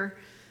sit there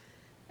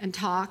and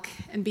talk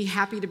and be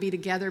happy to be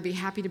together, be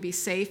happy to be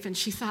safe. And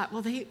she thought,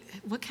 well,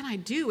 what can I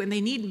do? And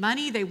they need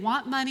money. They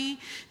want money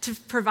to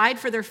provide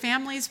for their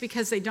families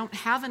because they don't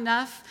have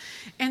enough.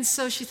 And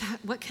so she thought,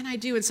 what can I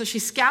do? And so she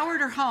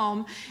scoured her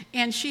home,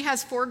 and she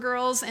has 4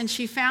 girls, and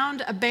she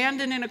found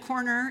abandoned in a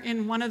corner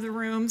in one of the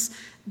rooms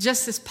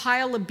just this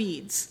pile of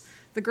beads.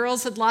 The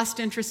girls had lost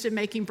interest in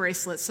making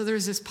bracelets. So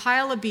there's this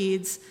pile of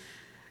beads.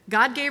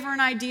 God gave her an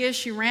idea.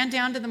 She ran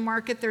down to the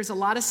market. There's a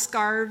lot of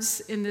scarves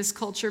in this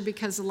culture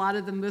because a lot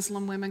of the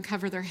Muslim women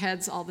cover their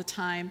heads all the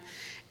time.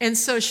 And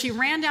so she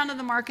ran down to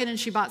the market and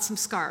she bought some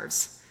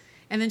scarves.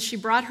 And then she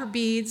brought her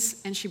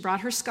beads and she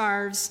brought her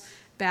scarves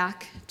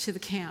back to the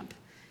camp.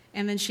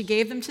 And then she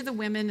gave them to the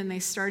women, and they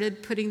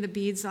started putting the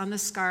beads on the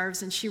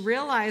scarves. And she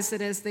realized that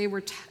as they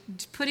were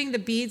putting the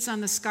beads on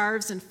the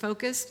scarves and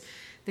focused,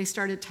 they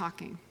started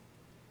talking.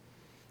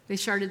 They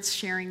started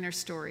sharing their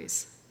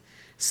stories.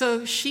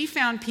 So she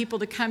found people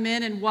to come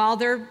in, and while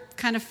they're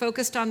kind of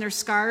focused on their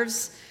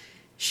scarves,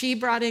 she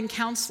brought in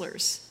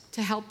counselors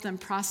to help them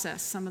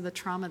process some of the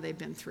trauma they've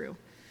been through.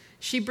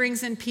 She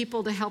brings in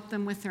people to help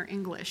them with their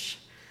English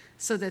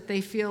so that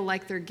they feel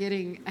like they're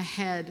getting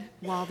ahead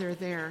while they're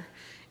there.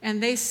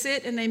 And they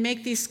sit and they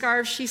make these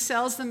scarves. She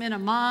sells them in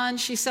Amman.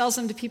 She sells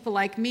them to people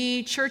like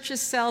me.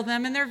 Churches sell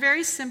them, and they're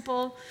very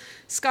simple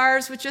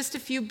scarves with just a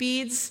few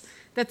beads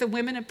that the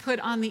women have put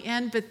on the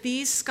end. But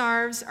these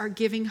scarves are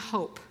giving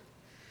hope.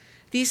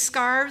 These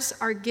scarves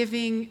are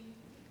giving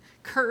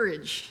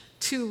courage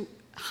to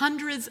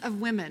hundreds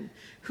of women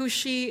who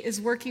she is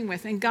working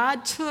with. And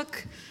God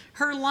took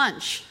her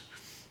lunch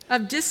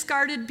of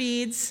discarded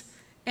beads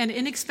and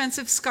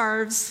inexpensive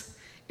scarves,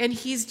 and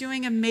he's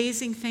doing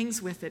amazing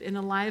things with it in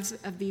the lives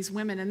of these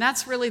women. And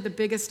that's really the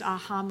biggest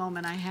aha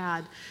moment I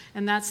had.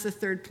 And that's the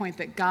third point,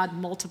 that God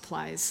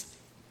multiplies.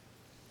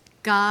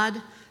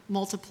 God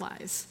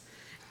multiplies.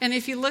 And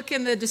if you look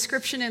in the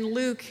description in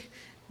Luke,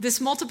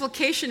 this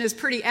multiplication is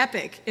pretty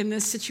epic in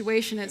this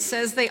situation. It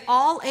says, they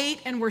all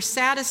ate and were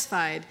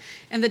satisfied,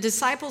 and the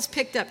disciples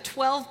picked up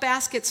 12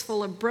 baskets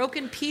full of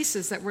broken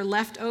pieces that were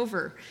left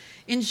over.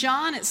 In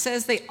John, it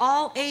says they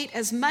all ate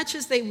as much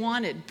as they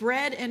wanted,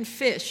 bread and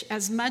fish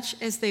as much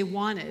as they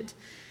wanted.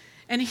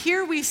 And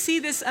here we see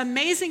this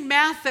amazing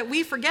math that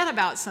we forget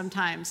about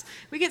sometimes.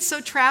 We get so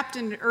trapped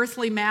in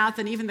earthly math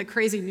and even the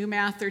crazy new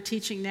math they're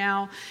teaching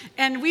now,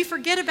 and we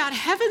forget about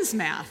heaven's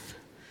math.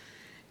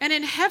 And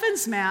in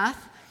heaven's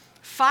math,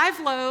 5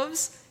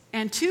 loaves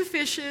and 2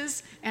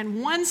 fishes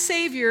and 1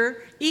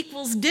 Savior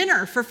equals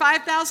dinner for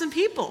 5,000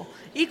 people,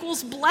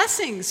 equals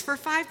blessings for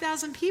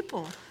 5,000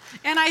 people.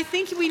 And I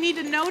think we need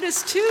to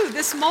notice, too,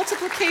 this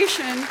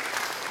multiplication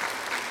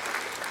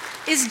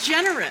is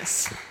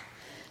generous.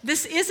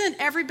 This isn't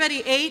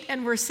everybody ate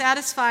and were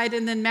satisfied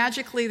and then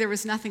magically there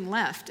was nothing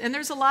left. And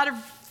there's a lot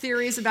of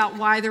theories about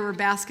why there were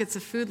baskets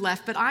of food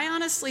left, but I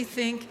honestly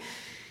think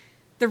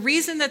the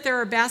reason that there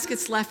are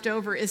baskets left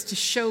over is to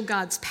show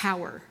God's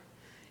power,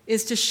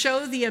 is to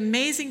show the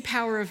amazing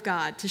power of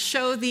God, to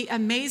show the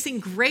amazing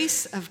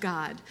grace of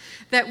God,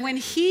 that when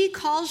he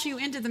calls you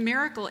into the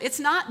miracle, it's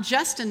not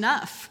just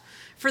enough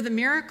for the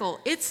miracle.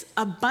 It's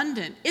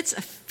abundant. It's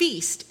a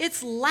feast.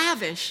 It's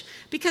lavish,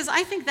 because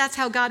I think that's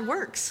how God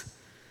works.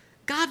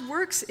 God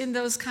works in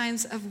those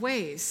kinds of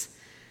ways.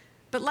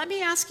 But let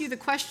me ask you the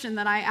question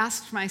that I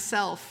asked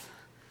myself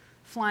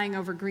flying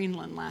over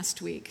Greenland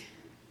last week.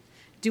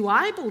 Do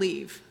I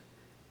believe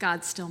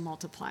God still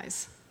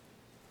multiplies?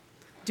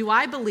 Do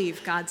I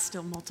believe God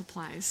still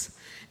multiplies?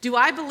 Do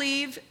I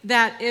believe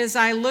that as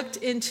I looked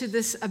into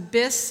this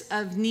abyss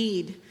of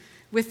need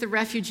with the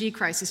refugee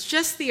crisis,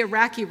 just the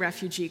Iraqi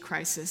refugee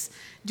crisis,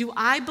 do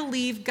I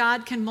believe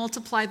God can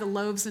multiply the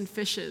loaves and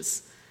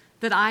fishes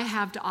that I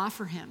have to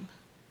offer him?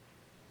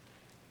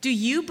 Do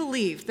you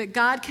believe that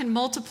God can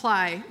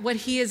multiply what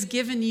he has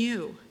given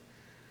you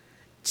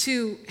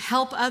to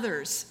help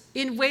others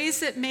in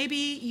ways that maybe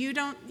you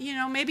don't,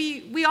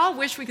 maybe we all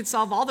wish we could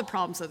solve all the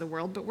problems of the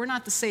world, but we're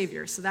not the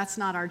Savior, so that's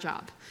not our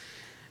job.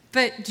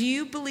 But do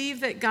you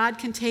believe that God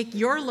can take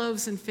your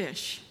loaves and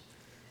fish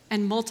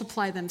and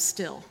multiply them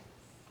still?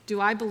 Do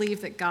I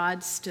believe that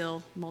God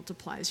still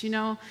multiplies?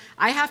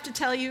 I have to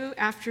tell you,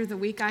 after the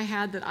week I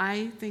had, that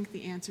I think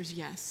the answer is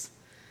yes.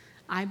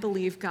 I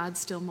believe God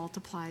still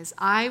multiplies.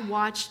 I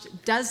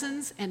watched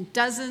dozens and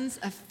dozens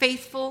of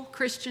faithful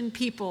Christian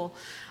people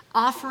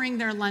offering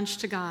their lunch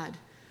to God,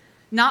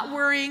 not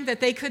worrying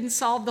that they couldn't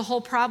solve the whole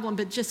problem,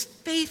 but just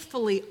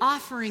faithfully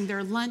offering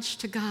their lunch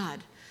to God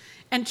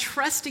and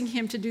trusting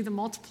him to do the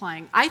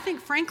multiplying. I think,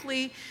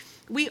 frankly,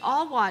 we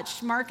all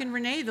watched Mark and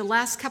Renee the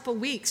last couple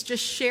weeks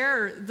just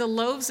share the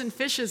loaves and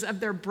fishes of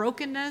their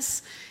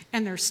brokenness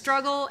and their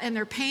struggle and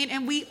their pain,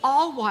 and we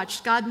all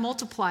watched God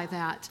multiply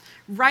that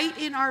right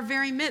in our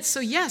very midst. So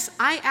yes,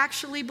 I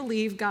actually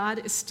believe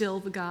God is still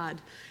the God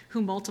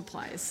who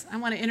multiplies. I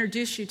want to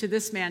introduce you to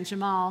this man,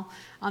 Jamal,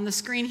 on the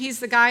screen. He's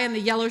the guy in the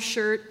yellow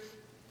shirt.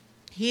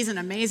 He's an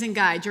amazing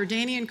guy,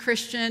 Jordanian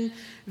Christian,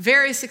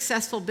 very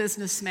successful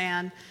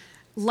businessman,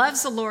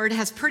 loves the Lord,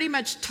 has pretty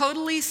much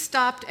totally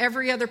stopped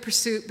every other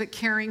pursuit but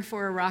caring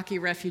for Iraqi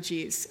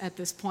refugees at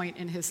this point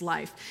in his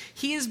life.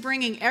 He is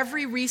bringing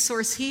every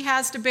resource he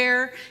has to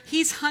bear.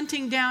 He's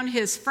hunting down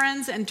his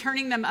friends and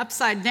turning them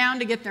upside down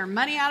to get their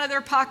money out of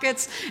their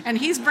pockets, and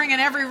he's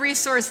bringing every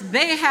resource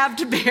they have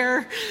to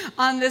bear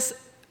on this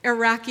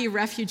Iraqi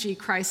refugee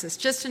crisis.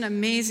 Just an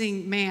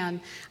amazing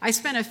man. I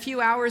spent a few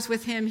hours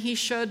with him. He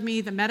showed me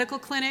the medical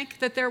clinic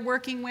that they're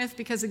working with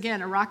because,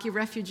 again, Iraqi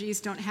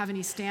refugees don't have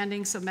any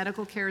standing, so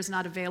medical care is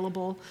not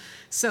available.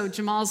 So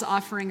Jamal's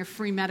offering a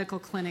free medical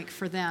clinic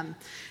for them.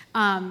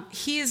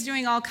 He is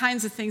doing all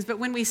kinds of things, but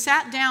when we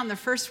sat down, the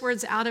first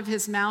words out of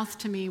his mouth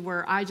to me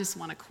were, "I just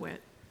want to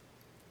quit.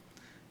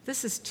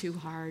 This is too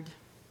hard.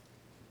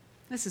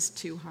 This is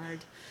too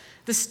hard."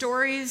 The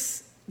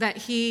stories that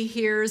he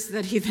hears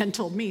that he then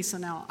told me, so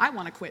now I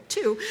want to quit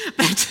too,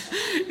 but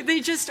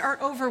they just are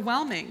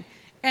overwhelming.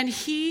 And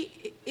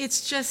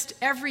it's just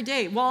every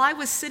day. While I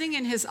was sitting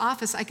in his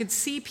office, I could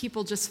see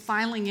people just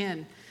filing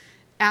in,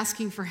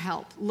 asking for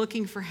help,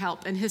 looking for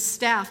help. And his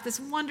staff, this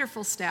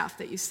wonderful staff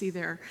that you see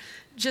there,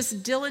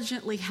 just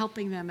diligently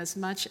helping them as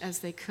much as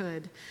they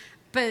could.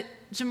 But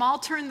Jamal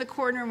turned the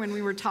corner when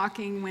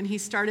when he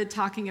started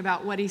talking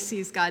about what he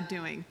sees God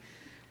doing.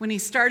 When he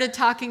started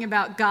talking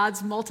about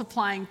God's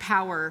multiplying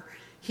power,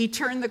 he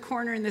turned the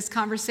corner in this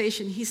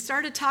conversation. He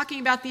started talking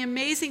about the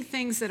amazing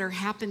things that are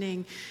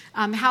happening,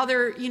 how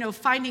they're,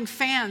 finding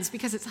fans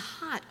because it's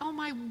hot. Oh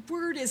my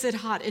word, is it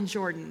hot in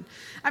Jordan?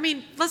 I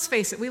mean, let's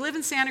face it, we live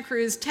in Santa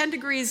Cruz, 10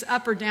 degrees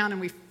up or down, and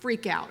we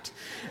freak out.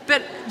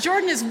 But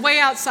Jordan is way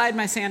outside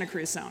my Santa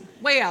Cruz zone,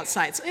 way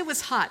outside. So it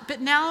was hot. But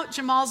now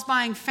Jamal's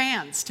buying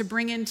fans to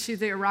bring into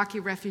the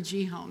Iraqi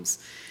refugee homes.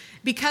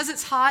 Because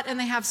it's hot and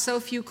they have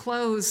so few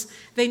clothes,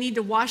 they need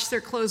to wash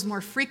their clothes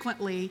more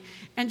frequently.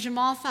 And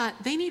Jamal thought,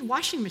 they need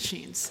washing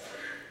machines.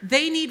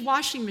 They need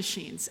washing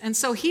machines. And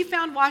so he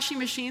found washing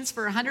machines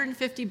for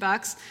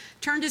 $150,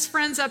 turned his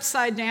friends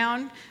upside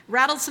down,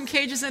 rattled some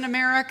cages in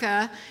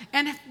America,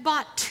 and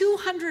bought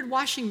 200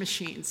 washing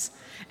machines.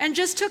 And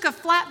just took a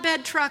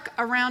flatbed truck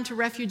around to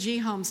refugee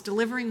homes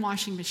delivering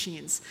washing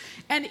machines.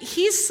 And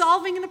he's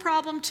solving the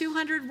problem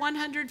 200,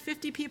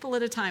 150 people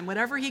at a time,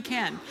 whatever he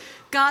can.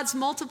 God's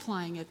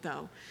multiplying it,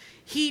 though.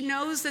 He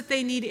knows that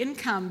they need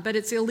income, but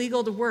it's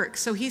illegal to work.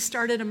 So he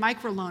started a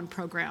microloan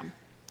program.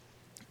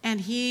 And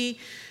he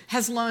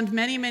has loaned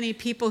many, many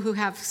people who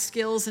have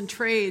skills and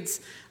trades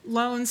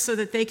loans so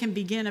that they can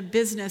begin a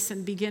business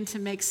and begin to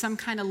make some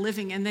kind of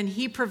living. And then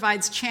he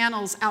provides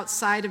channels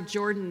outside of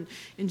Jordan,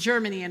 in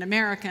Germany and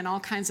America and all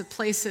kinds of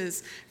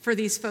places for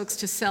these folks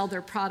to sell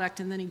their product,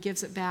 and then he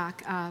gives it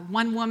back.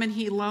 One woman,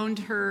 he loaned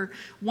her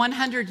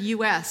 100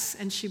 US,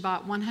 and she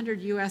bought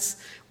 100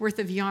 US worth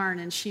of yarn,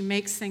 and she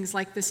makes things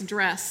like this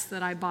dress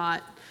that I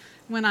bought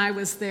when I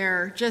was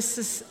there. Just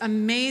this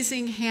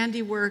amazing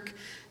handiwork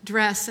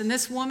dress. And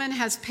this woman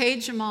has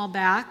paid Jamal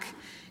back,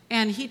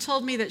 and he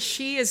told me that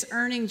she is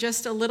earning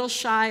just a little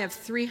shy of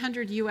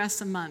 300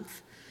 US a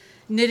month,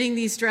 knitting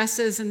these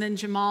dresses, and then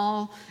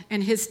Jamal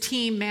and his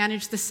team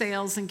manage the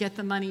sales and get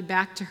the money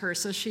back to her.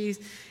 So she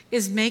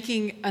is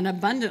making an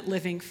abundant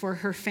living for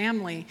her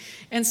family.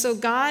 And so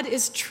God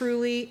is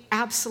truly,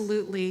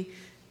 absolutely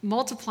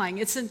multiplying.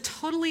 It's a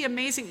totally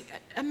amazing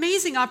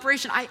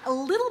operation. I a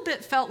little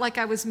bit felt like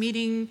I was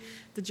meeting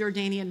the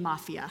Jordanian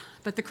mafia,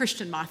 but the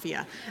Christian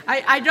mafia.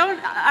 I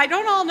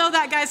don't all know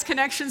that guy's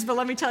connections, but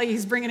let me tell you,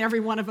 he's bringing every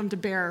one of them to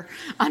bear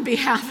on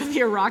behalf of the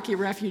Iraqi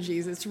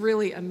refugees. It's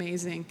really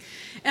amazing.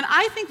 And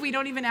I think we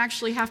don't even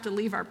actually have to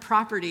leave our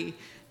property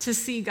to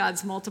see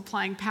God's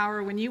multiplying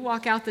power. When you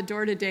walk out the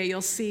door today,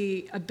 you'll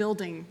see a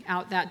building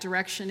out that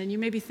direction, and you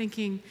may be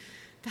thinking,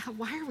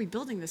 why are we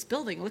building this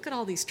building? Look at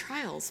all these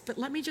trials. But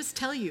let me just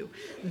tell you,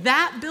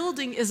 that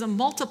building is a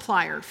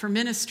multiplier for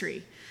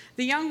ministry.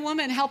 The young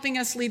woman helping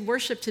us lead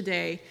worship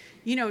today,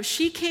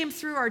 she came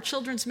through our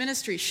children's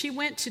ministry. She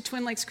went to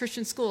Twin Lakes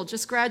Christian School,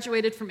 just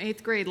graduated from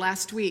 8th grade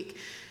last week.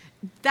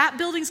 That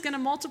building's going to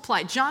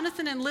multiply.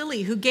 Jonathan and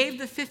Lily, who gave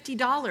the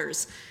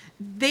 $50,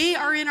 they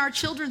are in our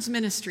children's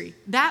ministry.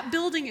 That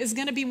building is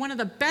going to be one of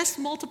the best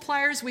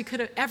multipliers we could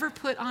have ever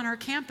put on our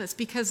campus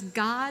because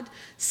God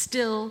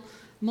still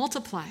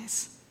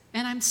multiplies.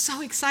 And I'm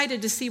so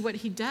excited to see what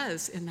he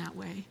does in that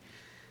way.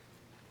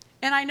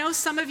 And I know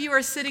some of you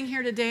are sitting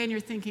here today and you're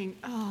thinking,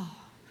 oh,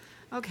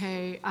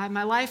 okay,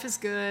 my life is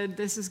good.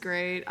 This is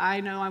great. I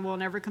know I will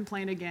never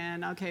complain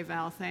again. Okay,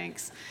 Val,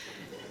 thanks.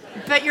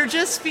 But you're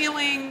just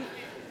feeling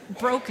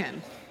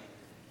broken.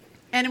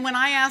 And when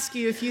I ask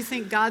you if you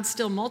think God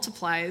still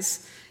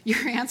multiplies,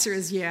 your answer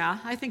is yeah,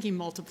 I think he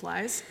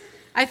multiplies.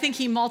 I think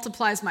he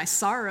multiplies my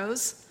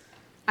sorrows.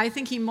 I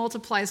think he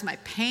multiplies my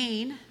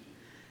pain.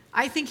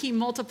 I think he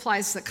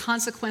multiplies the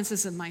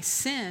consequences of my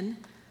sin.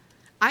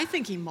 I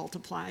think he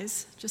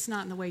multiplies, just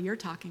not in the way you're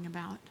talking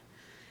about.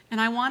 And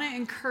I want to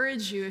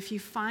encourage you, if you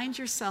find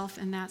yourself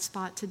in that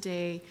spot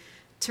today,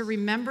 to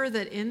remember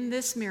that in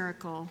this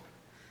miracle,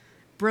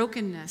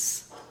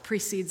 brokenness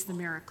precedes the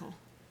miracle.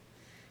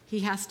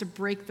 He has to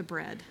break the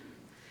bread.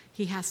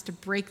 He has to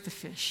break the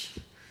fish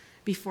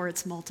before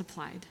it's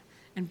multiplied.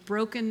 And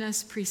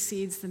brokenness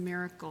precedes the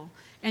miracle.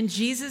 And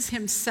Jesus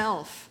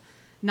himself,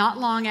 not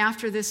long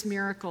after this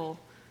miracle,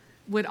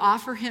 would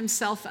offer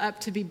himself up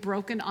to be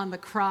broken on the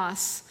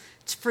cross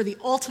for the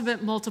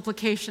ultimate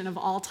multiplication of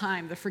all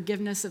time, the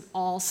forgiveness of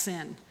all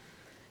sin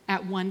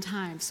at one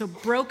time. So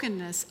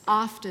brokenness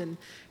often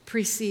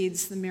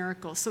precedes the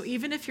miracle. So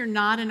even if you're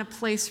not in a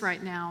place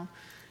right now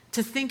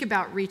to think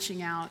about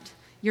reaching out,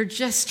 you're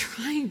just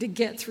trying to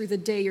get through the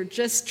day, you're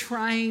just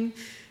trying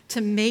to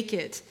make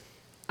it,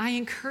 I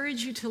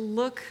encourage you to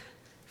look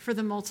for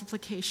the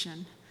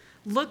multiplication.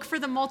 Look for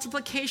the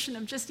multiplication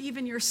of just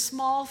even your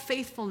small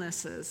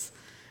faithfulnesses,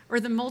 or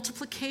the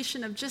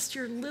multiplication of just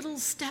your little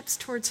steps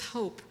towards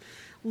hope.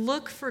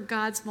 Look for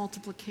God's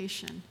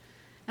multiplication.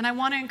 And I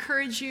want to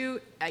encourage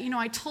you,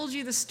 I told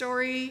you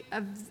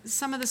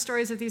some of the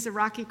stories of these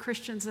Iraqi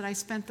Christians that I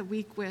spent the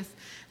week with.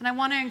 And I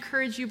want to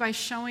encourage you by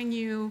showing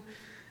you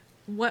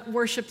what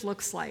worship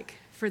looks like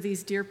for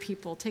these dear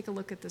people. Take a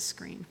look at the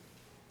screen.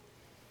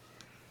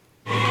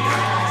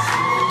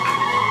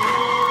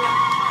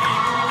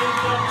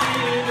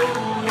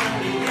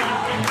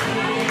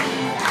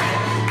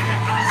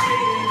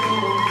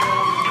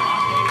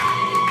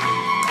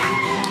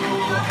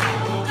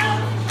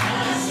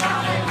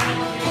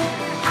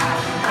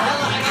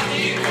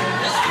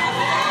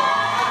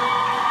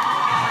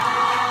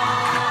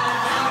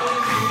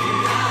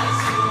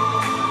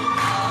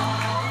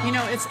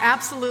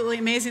 absolutely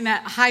amazing.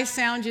 That high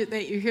sound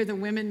that you hear the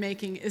women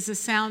making is a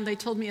sound, they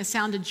told me, a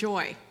sound of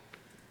joy.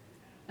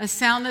 A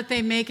sound that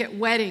they make at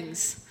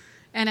weddings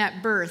and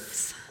at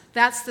births.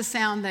 That's the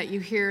sound that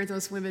you hear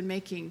those women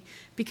making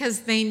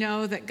because they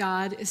know that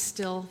God is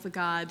still the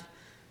God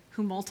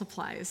who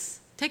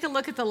multiplies. Take a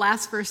look at the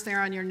last verse there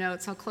on your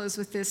notes. I'll close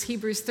with this,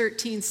 Hebrews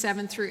 13,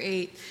 7 through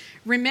 8.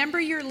 Remember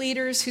your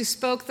leaders who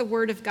spoke the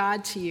word of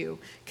God to you.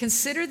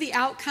 Consider the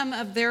outcome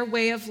of their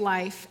way of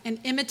life and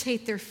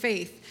imitate their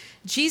faith.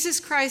 Jesus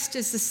Christ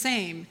is the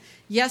same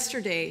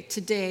yesterday,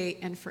 today,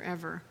 and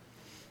forever.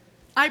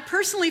 I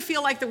personally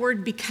feel like the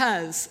word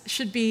because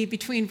should be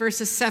between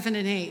verses 7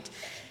 and 8.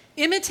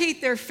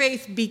 Imitate their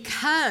faith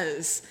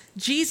because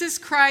Jesus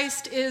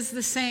Christ is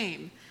the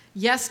same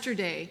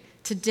yesterday,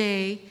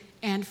 today,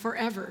 and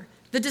forever.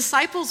 The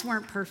disciples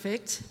weren't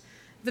perfect.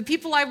 The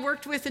people I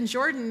worked with in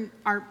Jordan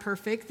aren't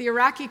perfect. The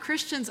Iraqi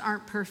Christians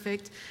aren't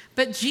perfect.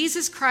 But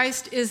Jesus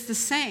Christ is the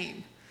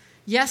same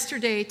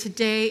yesterday,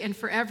 today, and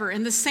forever.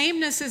 And the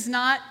sameness is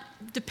not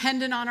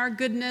dependent on our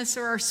goodness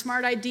or our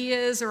smart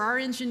ideas or our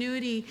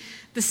ingenuity.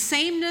 The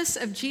sameness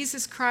of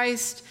Jesus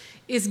Christ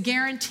is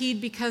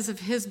guaranteed because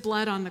of his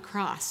blood on the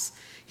cross.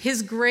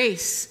 His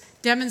grace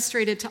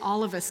demonstrated to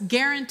all of us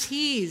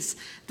guarantees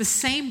the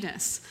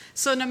sameness.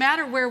 So no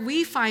matter where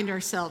we find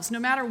ourselves, no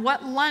matter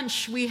what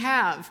lunch we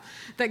have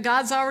that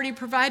God's already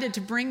provided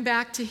to bring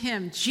back to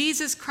him,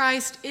 Jesus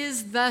Christ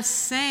is the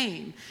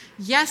same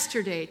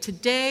yesterday,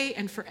 today,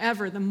 and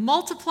forever. The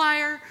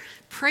multiplier,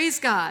 praise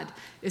God,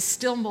 is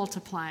still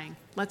multiplying.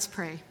 Let's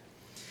pray.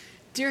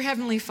 Dear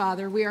Heavenly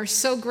Father, we are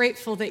so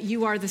grateful that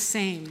you are the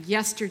same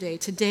yesterday,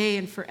 today,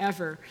 and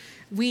forever.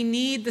 We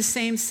need the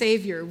same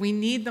Savior. We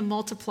need the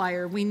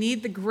multiplier. We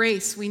need the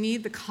grace. We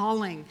need the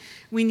calling.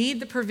 We need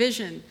the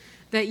provision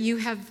that you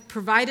have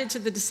provided to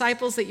the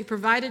disciples, that you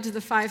provided to the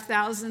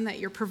 5,000, that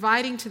you're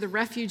providing to the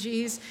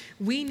refugees.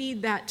 We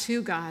need that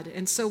too, God.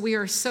 And so we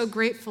are so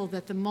grateful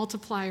that the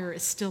multiplier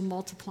is still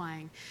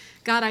multiplying.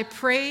 God, I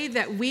pray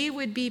that we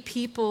would be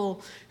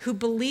people who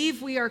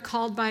believe we are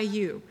called by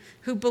you,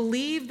 who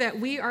believe that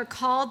we are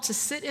called to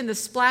sit in the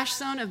splash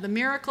zone of the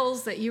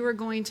miracles that you are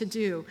going to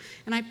do.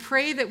 And I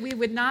pray that we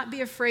would not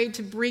be afraid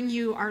to bring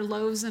you our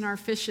loaves and our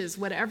fishes,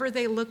 whatever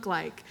they look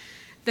like,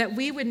 that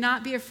we would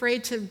not be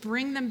afraid to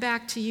bring them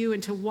back to you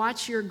and to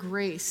watch your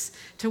grace,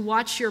 to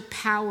watch your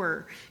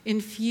power,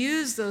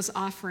 infuse those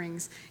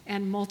offerings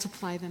and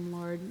multiply them,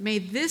 Lord. May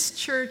this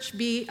church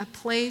be a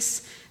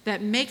place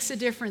that makes a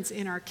difference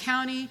in our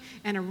county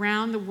and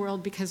around the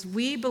world because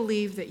we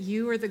believe that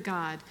you are the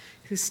God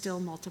who still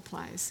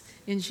multiplies.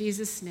 In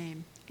Jesus'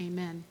 name,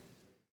 amen.